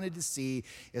God wanted to see,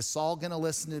 is Saul going to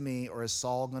listen to me, or is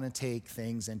Saul going to take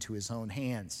things into his own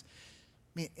hands?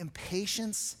 I mean,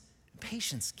 impatience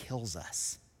kills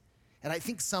us. And I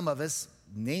think some of us,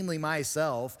 namely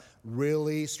myself,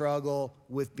 really struggle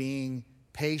with being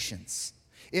patient.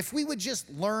 If we would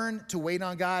just learn to wait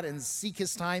on God and seek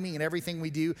his timing in everything we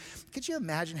do, could you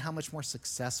imagine how much more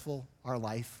successful our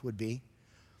life would be?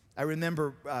 I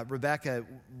remember Rebecca,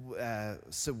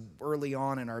 so early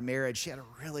on in our marriage, she had a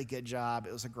really good job.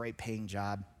 It was a great paying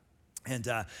job. And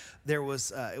it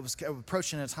was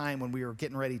approaching a time when we were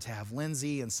getting ready to have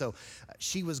Lindsay. And so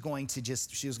she was going to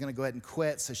go ahead and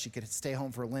quit so she could stay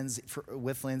home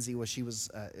with Lindsay while she was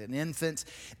an infant.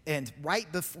 And right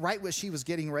when she was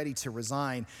getting ready to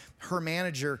resign, her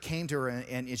manager came to her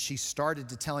and she started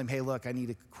to tell him, "Hey, look, I need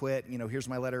to quit. You know, here's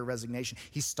my letter of resignation."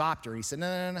 He stopped her. He said,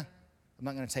 No. I'm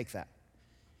not going to take that.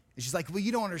 And she's like, "Well,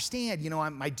 you don't understand. You know,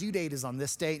 my due date is on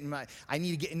this date, and I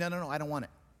need to get." No, I don't want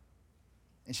it.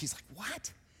 And she's like,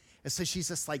 "What?" And so she's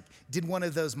just like, did one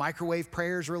of those microwave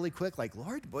prayers really quick, like,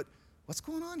 "Lord, what's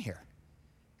going on here?"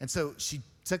 And so she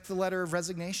took the letter of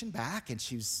resignation back, and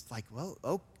she was like,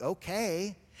 "Well,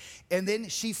 okay." And then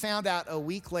she found out a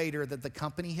week later that the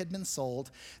company had been sold.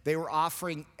 They were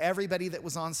offering everybody that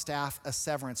was on staff a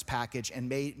severance package and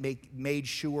made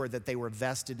sure that they were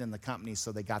vested in the company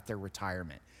so they got their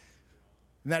retirement.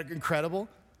 Isn't that incredible?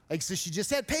 Like, so she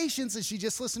just had patience and she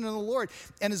just listened to the Lord.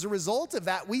 And as a result of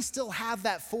that, we still have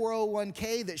that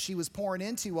 401k that she was pouring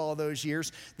into all those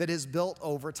years that has built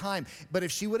over time. But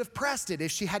if she would have pressed it,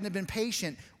 if she hadn't been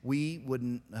patient, we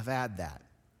wouldn't have had that.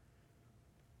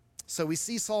 So we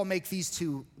see Saul make these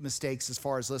two mistakes as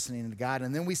far as listening to God,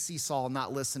 and then we see Saul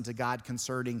not listen to God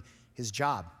concerning his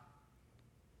job.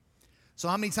 So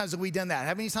how many times have we done that?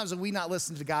 How many times have we not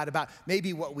listened to God about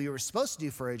maybe what we were supposed to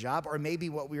do for a job, or maybe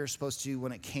what we were supposed to do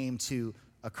when it came to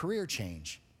a career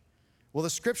change? Well, the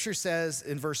scripture says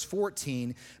in verse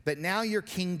 14, "But now your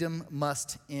kingdom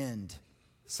must end."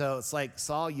 So it's like,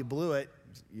 Saul, you blew it.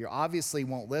 You obviously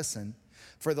won't listen.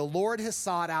 "For the Lord has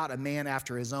sought out a man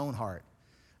after his own heart."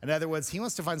 In other words, he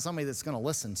wants to find somebody that's going to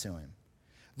listen to him.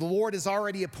 "The Lord has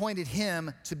already appointed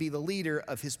him to be the leader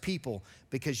of his people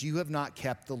because you have not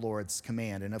kept the Lord's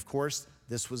command." And of course,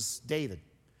 this was David,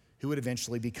 who would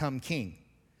eventually become king.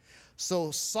 So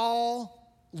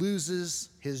Saul loses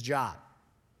his job.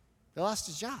 He lost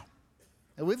his job.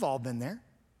 And we've all been there.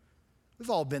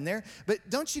 We've all been there. But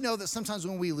don't you know that sometimes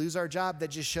when we lose our job, that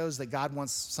just shows that God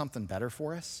wants something better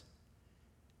for us?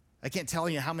 I can't tell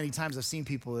you how many times I've seen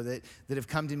people that have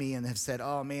come to me and have said,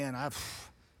 "Oh man,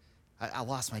 I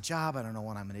lost my job. I don't know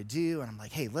what I'm going to do." And I'm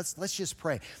like, "Hey, let's just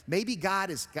pray. Maybe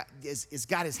God has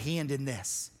got his hand in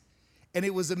this." And it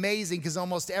was amazing because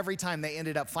almost every time they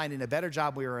ended up finding a better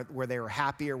job where they were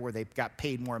happier, where they got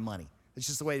paid more money. That's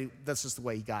just the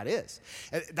way God is.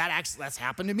 And that's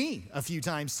happened to me a few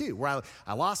times too, where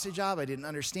I lost a job, I didn't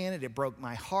understand it, it broke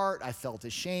my heart, I felt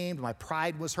ashamed, my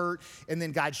pride was hurt, and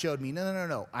then God showed me,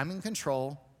 no, I'm in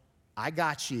control, I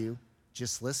got you,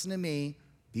 just listen to me,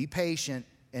 be patient,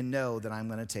 and know that I'm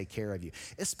gonna take care of you,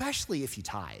 especially if you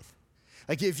tithe.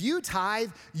 Like if you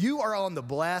tithe, you are on the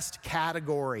blessed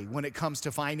category when it comes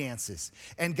to finances.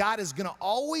 And God is gonna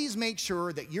always make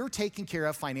sure that you're taken care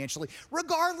of financially,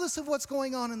 regardless of what's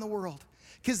going on in the world.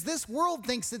 Because this world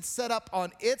thinks it's set up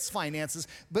on its finances,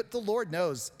 but the Lord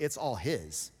knows it's all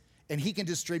his. And he can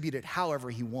distribute it however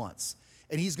he wants.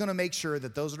 And he's gonna make sure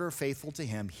that those that are faithful to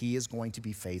him, he is going to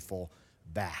be faithful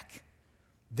back.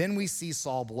 Then we see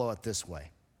Saul blow it this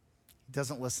way. He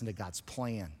doesn't listen to God's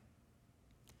plan.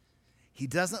 He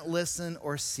doesn't listen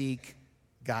or seek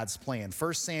God's plan.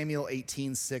 1 Samuel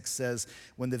 18:6 says,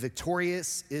 when the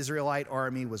victorious Israelite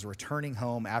army was returning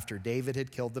home after David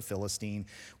had killed the Philistine,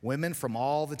 women from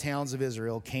all the towns of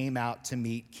Israel came out to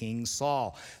meet King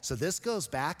Saul. So this goes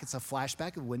back, it's a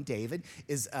flashback of when David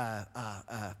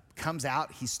comes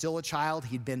out. He's still a child.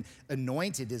 He'd been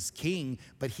anointed as king,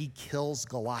 but he kills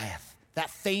Goliath. That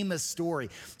famous story.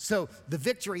 So the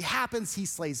victory happens. He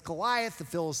slays Goliath. The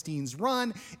Philistines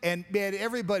run, and man,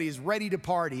 everybody is ready to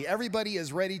party. Everybody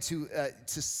is ready to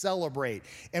celebrate.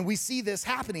 And we see this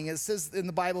happening. It says in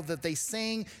the Bible that they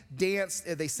sang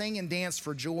and danced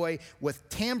for joy with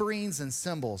tambourines and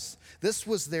cymbals. This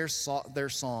was their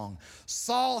song.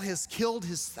 Saul has killed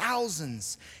his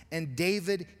thousands, and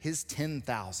David his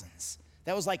 10,000s.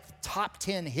 That was like the top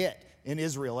 10 hit in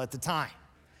Israel at the time.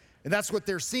 And that's what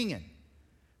they're singing.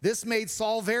 This made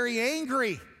Saul very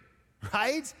angry,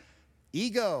 right?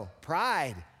 Ego,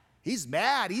 pride. He's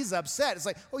mad, he's upset. It's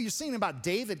like, oh, you're singing about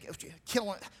David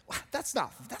killing. That's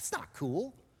not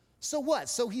cool. So what?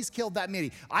 So he's killed that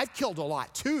many. I've killed a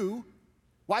lot too.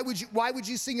 Why would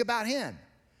you sing about him?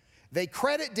 They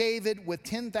credit David with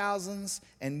 10,000s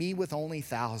and me with only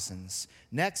thousands.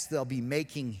 Next, they'll be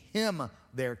making him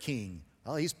their king.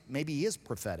 Well, maybe he is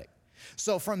prophetic.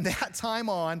 So from that time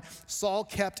on, Saul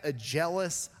kept a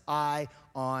jealous eye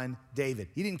on David.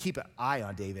 He didn't keep an eye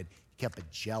on David. He kept a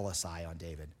jealous eye on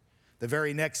David. The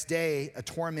very next day, a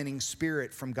tormenting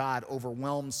spirit from God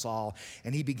overwhelmed Saul,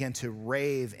 and he began to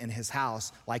rave in his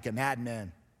house like a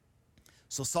madman.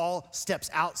 So Saul steps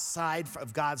outside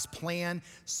of God's plan.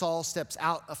 Saul steps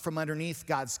out from underneath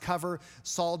God's cover.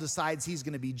 Saul decides he's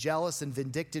going to be jealous and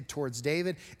vindictive towards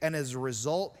David. And as a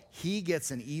result, he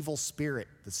gets an evil spirit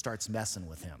that starts messing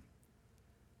with him.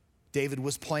 David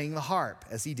was playing the harp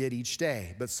as he did each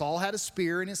day. But Saul had a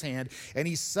spear in his hand, and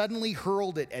he suddenly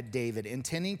hurled it at David,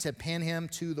 intending to pin him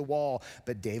to the wall.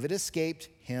 But David escaped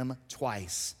him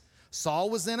twice. Saul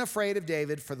was then afraid of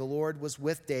David, for the Lord was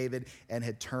with David and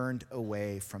had turned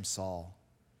away from Saul.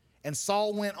 And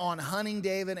Saul went on hunting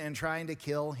David and trying to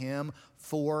kill him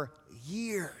for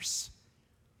years.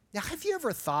 Now, have you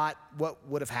ever thought what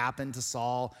would have happened to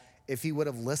Saul if he would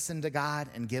have listened to God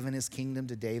and given his kingdom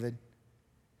to David?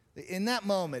 In that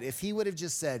moment, if he would have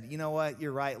just said, you know what,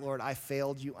 you're right, Lord, I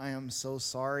failed you. I am so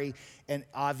sorry. And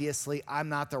obviously, I'm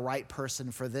not the right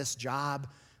person for this job.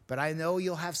 But I know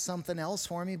you'll have something else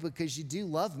for me because you do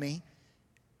love me.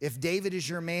 If David is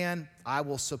your man, I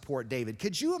will support David.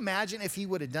 Could you imagine if he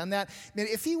would have done that? I mean,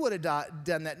 if he would have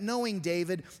done that, knowing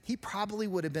David, he probably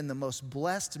would have been the most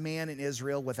blessed man in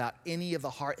Israel without any of the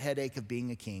heartache of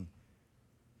being a king.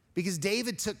 Because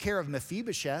David took care of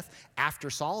Mephibosheth after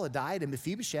Saul had died, and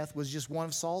Mephibosheth was just one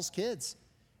of Saul's kids.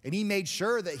 And he made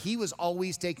sure that he was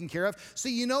always taken care of. So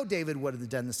you know David would have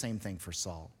done the same thing for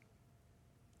Saul.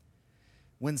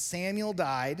 When Samuel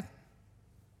died,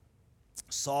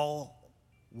 Saul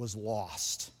was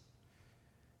lost.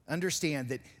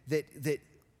 Understand that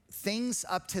things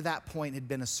up to that point had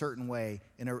been a certain way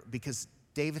because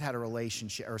David had a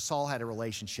relationship, or Saul had a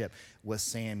relationship with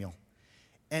Samuel.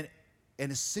 And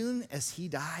as soon as he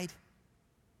died,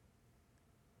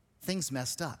 things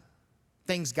messed up.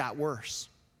 Things got worse.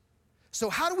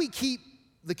 So how do we keep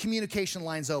the communication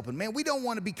lines open? Man, we don't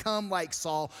want to become like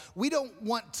Saul. We don't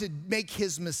want to make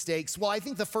his mistakes. Well, I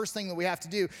think the first thing that we have to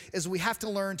do is we have to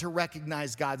learn to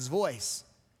recognize God's voice.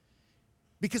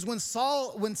 Because when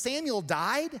Samuel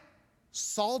died,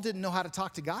 Saul didn't know how to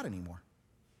talk to God anymore.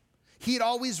 He had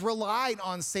always relied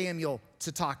on Samuel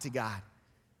to talk to God.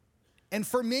 And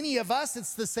for many of us,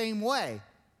 it's the same way.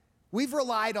 We've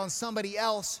relied on somebody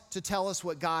else to tell us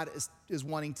what God is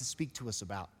wanting to speak to us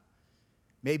about.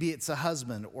 Maybe it's a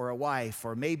husband or a wife,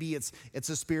 or maybe it's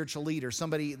a spiritual leader,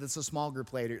 somebody that's a small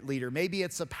group leader. Maybe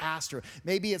it's a pastor.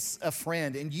 Maybe it's a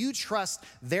friend. And you trust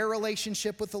their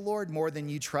relationship with the Lord more than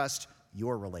you trust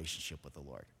your relationship with the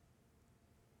Lord.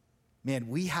 Man,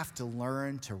 we have to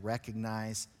learn to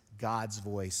recognize God's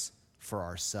voice for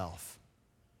ourselves.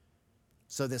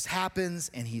 So this happens,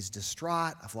 and he's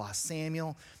distraught. I've lost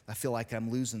Samuel. I feel like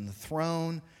I'm losing the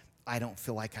throne. I don't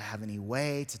feel like I have any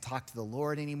way to talk to the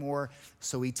Lord anymore.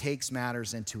 So he takes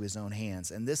matters into his own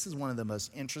hands. And this is one of the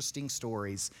most interesting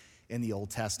stories in the Old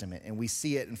Testament. And we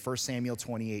see it in 1 Samuel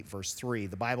 28, verse 3.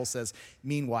 The Bible says,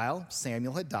 meanwhile,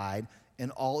 Samuel had died,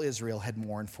 and all Israel had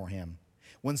mourned for him.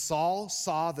 When Saul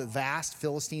saw the vast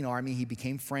Philistine army, he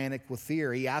became frantic with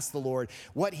fear. He asked the Lord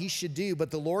what he should do,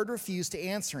 but the Lord refused to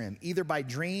answer him, either by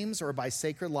dreams or by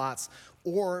sacred lots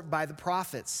or by the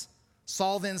prophets.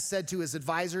 Saul then said to his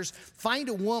advisors, find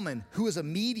a woman who is a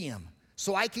medium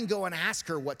so I can go and ask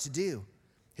her what to do.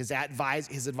 His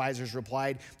advisors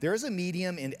replied, there is a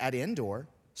medium at Endor.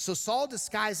 So Saul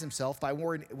disguised himself by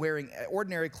wearing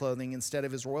ordinary clothing instead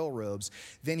of his royal robes.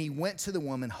 Then he went to the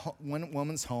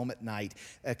woman's home at night,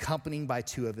 accompanied by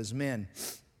 2 of his men.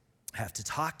 I have to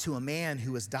talk to a man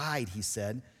who has died, he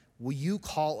said. Will you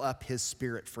call up his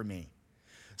spirit for me?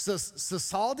 So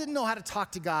Saul didn't know how to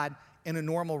talk to God in a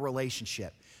normal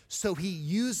relationship. So he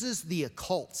uses the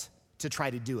occult to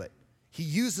try to do it. He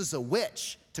uses a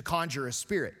witch to conjure a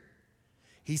spirit.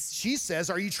 She says,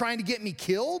 are you trying to get me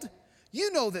killed?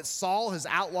 You know that Saul has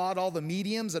outlawed all the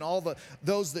mediums and all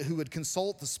those who would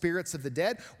consult the spirits of the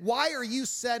dead. Why are you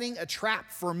setting a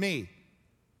trap for me?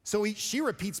 So she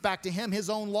repeats back to him his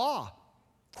own law.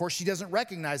 Of course, she doesn't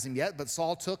recognize him yet, but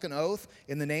Saul took an oath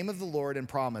in the name of the Lord and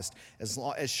promised,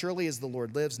 as surely as the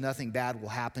Lord lives, nothing bad will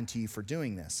happen to you for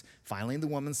doing this. Finally, the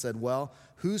woman said, well,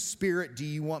 whose spirit do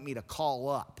you want me to call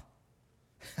up?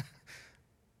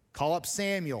 Call up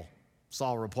Samuel,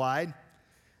 Saul replied.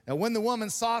 Now, when the woman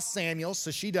saw Samuel,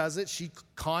 so she does it, she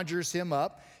conjures him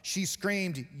up. She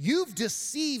screamed, you've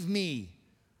deceived me.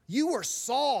 You are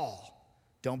Saul.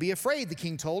 Don't be afraid, the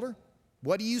king told her.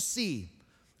 What do you see?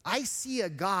 I see a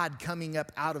God coming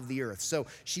up out of the earth. So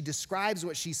she describes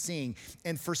what she's seeing.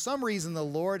 And for some reason, the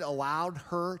Lord allowed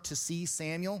her to see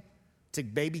Samuel to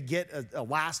maybe get a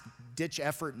last-ditch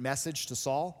effort message to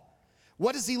Saul.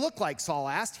 What does he look like, Saul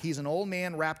asked. He's an old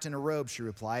man wrapped in a robe, she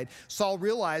replied. Saul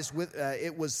realized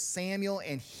it was Samuel,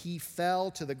 and he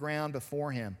fell to the ground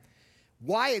before him.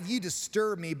 Why have you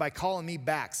disturbed me by calling me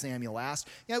back, Samuel asked.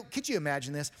 Could you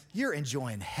imagine this? You're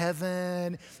enjoying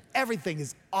heaven. Everything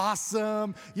is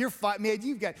awesome. You're fine, man.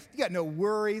 You got no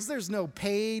worries. There's no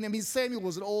pain. I mean, Samuel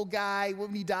was an old guy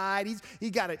when he died.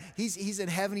 He's in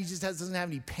heaven. He just doesn't have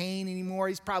any pain anymore.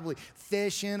 He's probably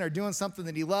fishing or doing something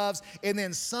that he loves. And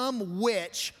then some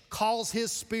witch calls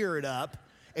his spirit up,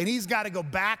 and he's got to go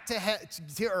back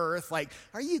to earth. Like,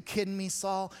 are you kidding me,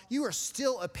 Saul? You are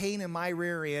still a pain in my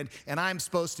rear end, and I'm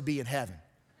supposed to be in heaven.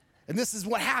 And this is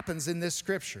what happens in this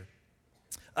scripture.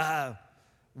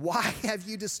 Why have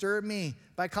you disturbed me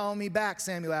by calling me back,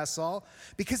 Samuel asked Saul.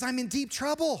 Because I'm in deep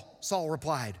trouble, Saul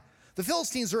replied. The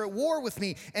Philistines are at war with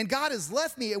me, and God has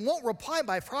left me and won't reply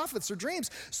by prophets or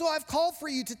dreams. So I've called for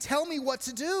you to tell me what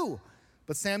to do.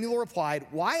 But Samuel replied,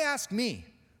 why ask me?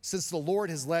 Since the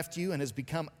Lord has left you and has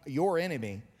become your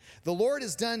enemy, the Lord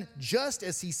has done just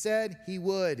as he said he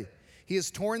would. He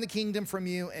has torn the kingdom from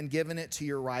you and given it to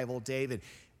your rival David.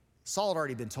 Saul had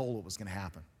already been told what was going to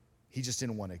happen. He just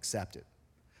didn't want to accept it.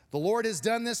 The Lord has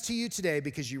done this to you today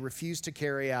because you refused to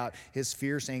carry out his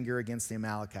fierce anger against the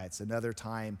Amalekites. Another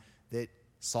time that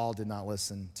Saul did not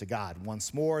listen to God.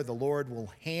 Once more, the Lord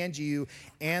will hand you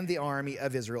and the army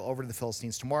of Israel over to the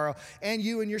Philistines tomorrow, and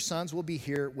you and your sons will be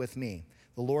here with me.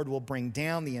 The Lord will bring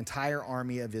down the entire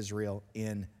army of Israel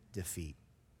in defeat.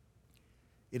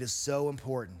 It is so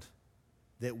important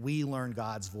that we learn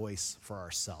God's voice for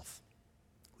ourselves.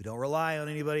 We don't rely on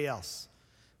anybody else.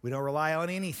 We don't rely on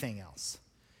anything else.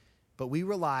 But we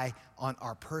rely on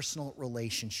our personal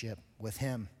relationship with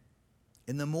him.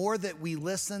 And the more that we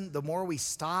listen, the more we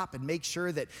stop and make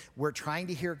sure that we're trying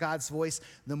to hear God's voice,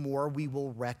 the more we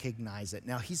will recognize it.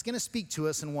 Now, he's going to speak to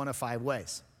us in one of 5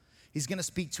 ways. He's going to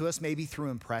speak to us maybe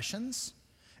through impressions.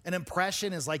 An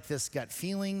impression is like this gut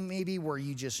feeling maybe where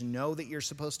you just know that you're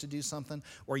supposed to do something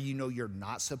or you know you're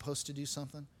not supposed to do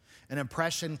something. An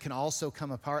impression can also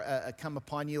come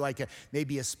upon you like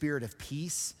maybe a spirit of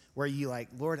peace where you like,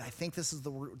 Lord, I think this is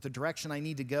the direction I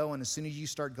need to go. And as soon as you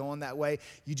start going that way,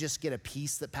 you just get a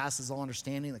peace that passes all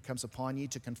understanding that comes upon you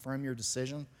to confirm your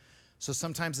decision. So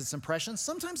sometimes it's impressions,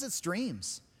 sometimes it's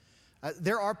dreams.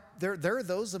 There are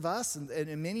those of us,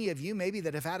 and many of you maybe,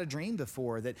 that have had a dream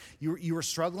before, that you were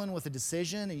struggling with a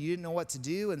decision and you didn't know what to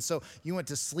do, and so you went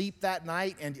to sleep that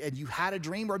night and you had a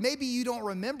dream, or maybe you don't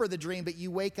remember the dream, but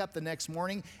you wake up the next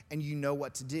morning and you know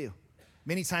what to do.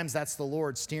 Many times that's the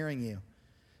Lord steering you.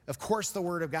 Of course, the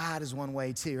Word of God is one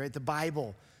way too, right? The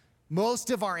Bible. Most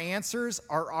of our answers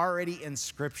are already in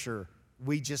Scripture.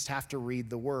 We just have to read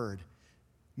the Word.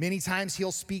 Many times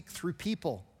He'll speak through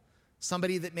people.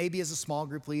 Somebody that maybe is a small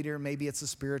group leader, maybe it's a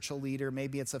spiritual leader,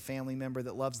 maybe it's a family member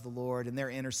that loves the Lord and they're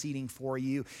interceding for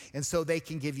you, and so they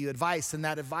can give you advice, and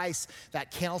that advice, that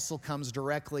counsel comes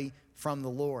directly from the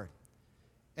Lord.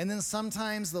 And then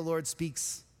sometimes the Lord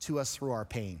speaks to us through our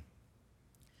pain.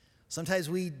 Sometimes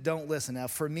we don't listen. Now,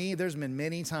 for me, there's been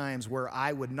many times where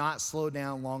I would not slow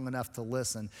down long enough to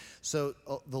listen. So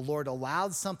the Lord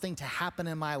allowed something to happen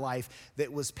in my life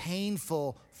that was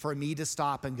painful for me to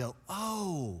stop and go,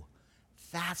 oh,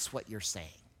 that's what you're saying.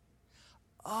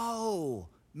 Oh,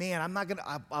 man,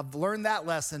 I've learned that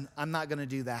lesson. I'm not going to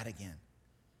do that again.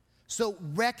 So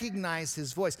recognize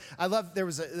his voice. I love, there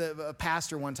was a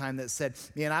pastor one time that said,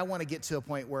 man, I want to get to a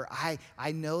point where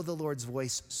I know the Lord's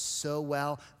voice so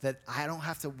well that I don't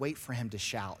have to wait for him to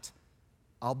shout.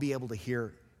 I'll be able to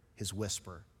hear his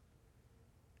whisper.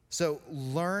 So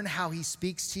learn how he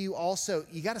speaks to you. Also,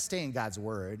 you got to stay in God's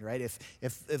word, right?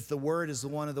 If the word is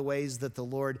one of the ways that the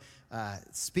Lord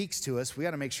speaks to us, we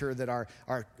got to make sure that our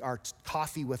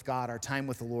coffee with God, our time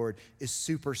with the Lord is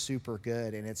super, super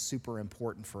good, and it's super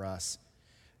important for us.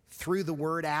 Through the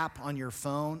Word app on your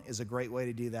phone is a great way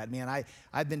to do that. Man,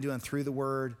 I've been doing Through the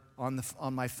Word on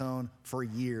my phone for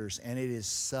years, and it is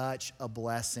such a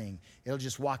blessing. It'll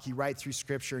just walk you right through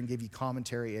Scripture and give you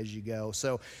commentary as you go.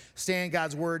 So stay in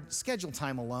God's Word, schedule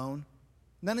time alone.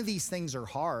 None of these things are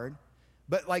hard,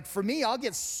 but like for me, I'll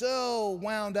get so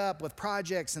wound up with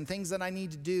projects and things that I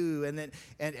need to do, and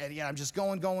yeah, I'm just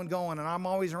going, and I'm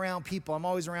always around people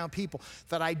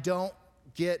that I don't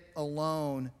get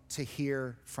alone to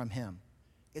hear from him.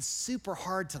 It's super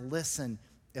hard to listen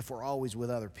if we're always with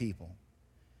other people.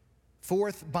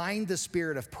 Fourth, bind the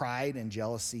spirit of pride and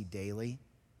jealousy daily.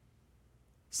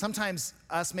 Sometimes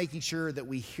us making sure that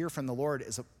we hear from the Lord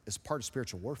is part of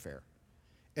spiritual warfare.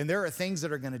 And there are things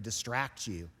that are going to distract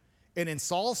you. And in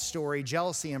Saul's story,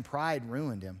 jealousy and pride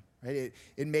ruined him. Right?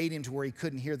 It made him to where he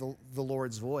couldn't hear the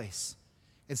Lord's voice.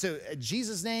 And so in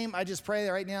Jesus' name, I just pray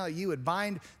that right now that you would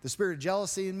bind the spirit of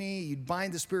jealousy in me, you'd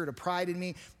bind the spirit of pride in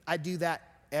me. I do that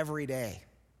every day.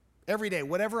 Every day,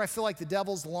 whatever I feel like the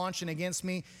devil's launching against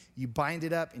me, you bind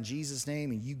it up in Jesus'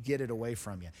 name and you get it away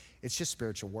from you. It's just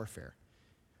spiritual warfare.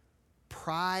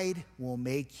 Pride will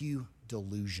make you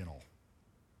delusional.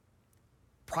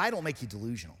 Pride will make you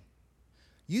delusional.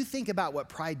 You think about what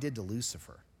pride did to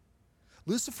Lucifer.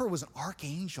 Lucifer was an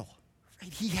archangel.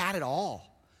 Right? He had it all.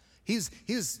 He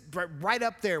was right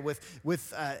up there with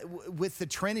the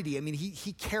Trinity. I mean,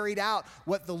 he carried out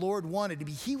what the Lord wanted to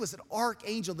be. He was an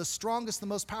archangel, the strongest, the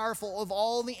most powerful of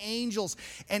all the angels.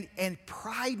 And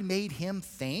pride made him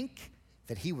think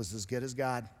that he was as good as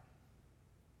God,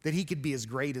 that he could be as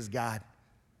great as God.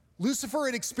 Lucifer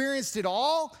had experienced it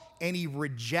all, and he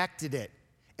rejected it.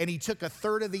 And he took a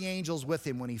third of the angels with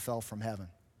him when he fell from heaven.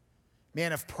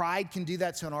 Man, if pride can do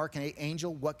that to an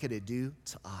archangel, what could it do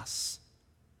to us?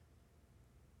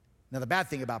 Now, the bad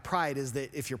thing about pride is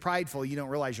that if you're prideful, you don't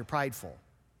realize you're prideful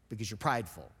because you're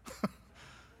prideful.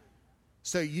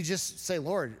 So you just say,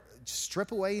 Lord,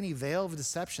 strip away any veil of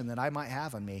deception that I might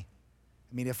have on me.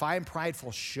 I mean, if I am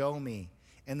prideful, show me.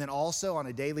 And then also on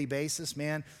a daily basis,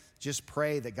 man, just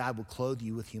pray that God will clothe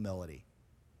you with humility,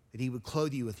 that he would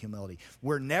clothe you with humility.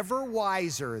 We're never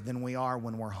wiser than we are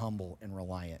when we're humble and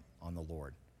reliant on the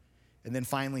Lord. And then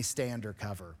finally, stay under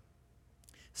cover.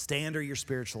 Stay under your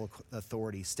spiritual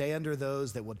authority. Stay under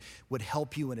those that would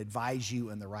help you and advise you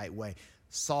in the right way.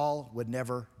 Saul would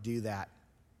never do that.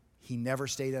 He never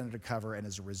stayed under cover, and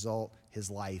as a result,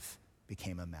 his life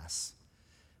became a mess.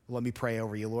 Well, let me pray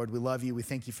over you. Lord, we love you. We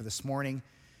thank you for this morning.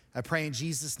 I pray in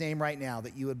Jesus' name right now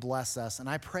that you would bless us. And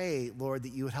I pray, Lord,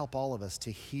 that you would help all of us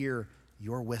to hear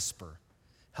your whisper.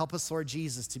 Help us, Lord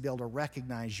Jesus, to be able to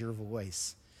recognize your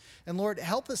voice. And Lord,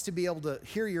 help us to be able to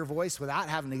hear your voice without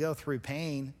having to go through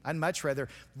pain. I'd much rather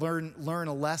learn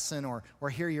a lesson or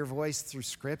hear your voice through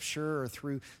Scripture or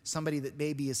through somebody that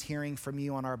maybe is hearing from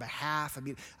you on our behalf. I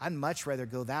mean, I'd much rather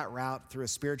go that route through a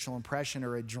spiritual impression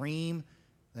or a dream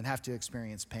than have to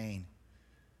experience pain.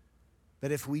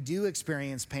 But if we do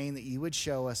experience pain, that you would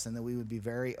show us and that we would be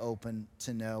very open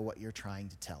to know what you're trying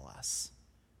to tell us.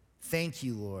 Thank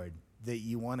you, Lord, that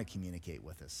you want to communicate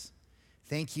with us.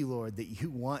 Thank you, Lord, that you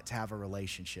want to have a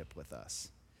relationship with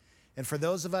us. And for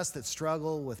those of us that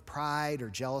struggle with pride or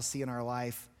jealousy in our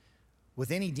life,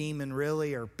 with any demon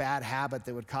really or bad habit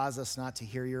that would cause us not to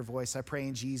hear your voice, I pray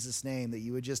in Jesus' name that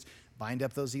you would just bind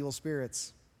up those evil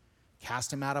spirits,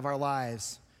 cast them out of our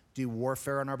lives, do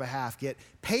warfare on our behalf,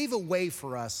 pave a way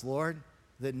for us, Lord,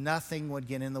 that nothing would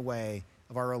get in the way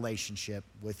of our relationship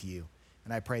with you.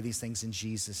 And I pray these things in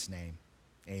Jesus' name.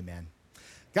 Amen.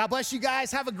 God bless you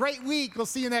guys. Have a great week. We'll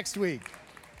see you next week.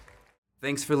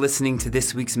 Thanks for listening to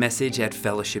this week's message at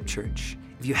Fellowship Church.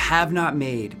 If you have not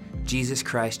made Jesus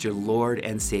Christ your Lord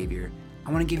and Savior,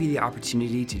 I want to give you the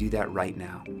opportunity to do that right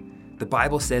now. The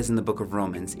Bible says in the book of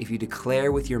Romans, if you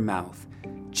declare with your mouth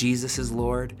Jesus is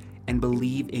Lord and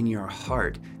believe in your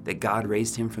heart that God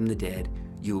raised him from the dead,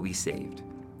 you will be saved.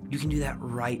 You can do that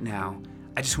right now.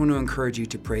 I just want to encourage you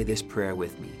to pray this prayer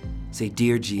with me. Say,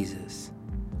 Dear Jesus,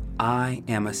 I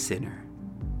am a sinner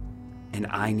and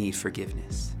I need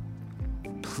forgiveness.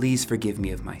 Please forgive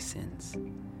me of my sins.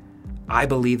 I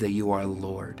believe that you are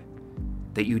Lord,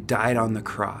 that you died on the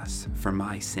cross for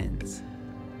my sins,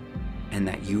 and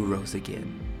that you rose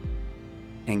again.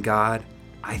 And God,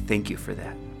 I thank you for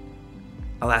that.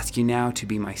 I'll ask you now to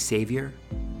be my Savior,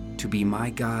 to be my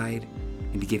guide,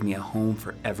 and to give me a home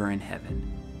forever in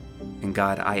heaven. And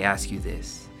God, I ask you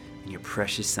this in your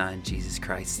precious Son, Jesus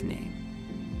Christ's name.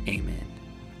 Amen.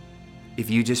 If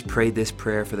you just prayed this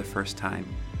prayer for the first time,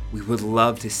 we would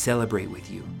love to celebrate with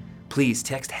you. Please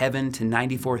text HEAVEN to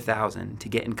 94,000 to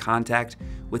get in contact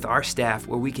with our staff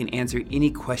where we can answer any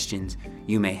questions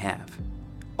you may have.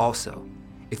 Also,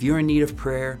 if you're in need of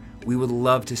prayer, we would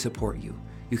love to support you.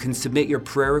 You can submit your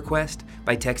prayer request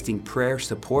by texting prayer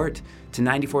support to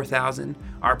 94,000.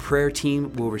 Our prayer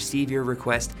team will receive your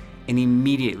request and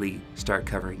immediately start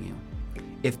covering you.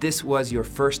 If this was your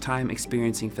first time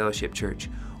experiencing Fellowship Church,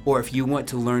 or if you want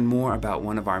to learn more about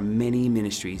one of our many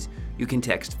ministries, you can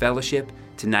text Fellowship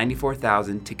to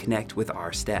 94,000 to connect with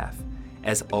our staff.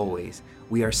 As always,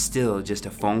 we are still just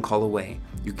a phone call away.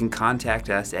 You can contact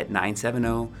us at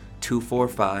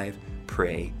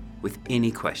 970-245-PRAY with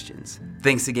any questions.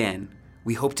 Thanks again.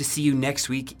 We hope to see you next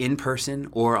week in person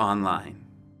or online.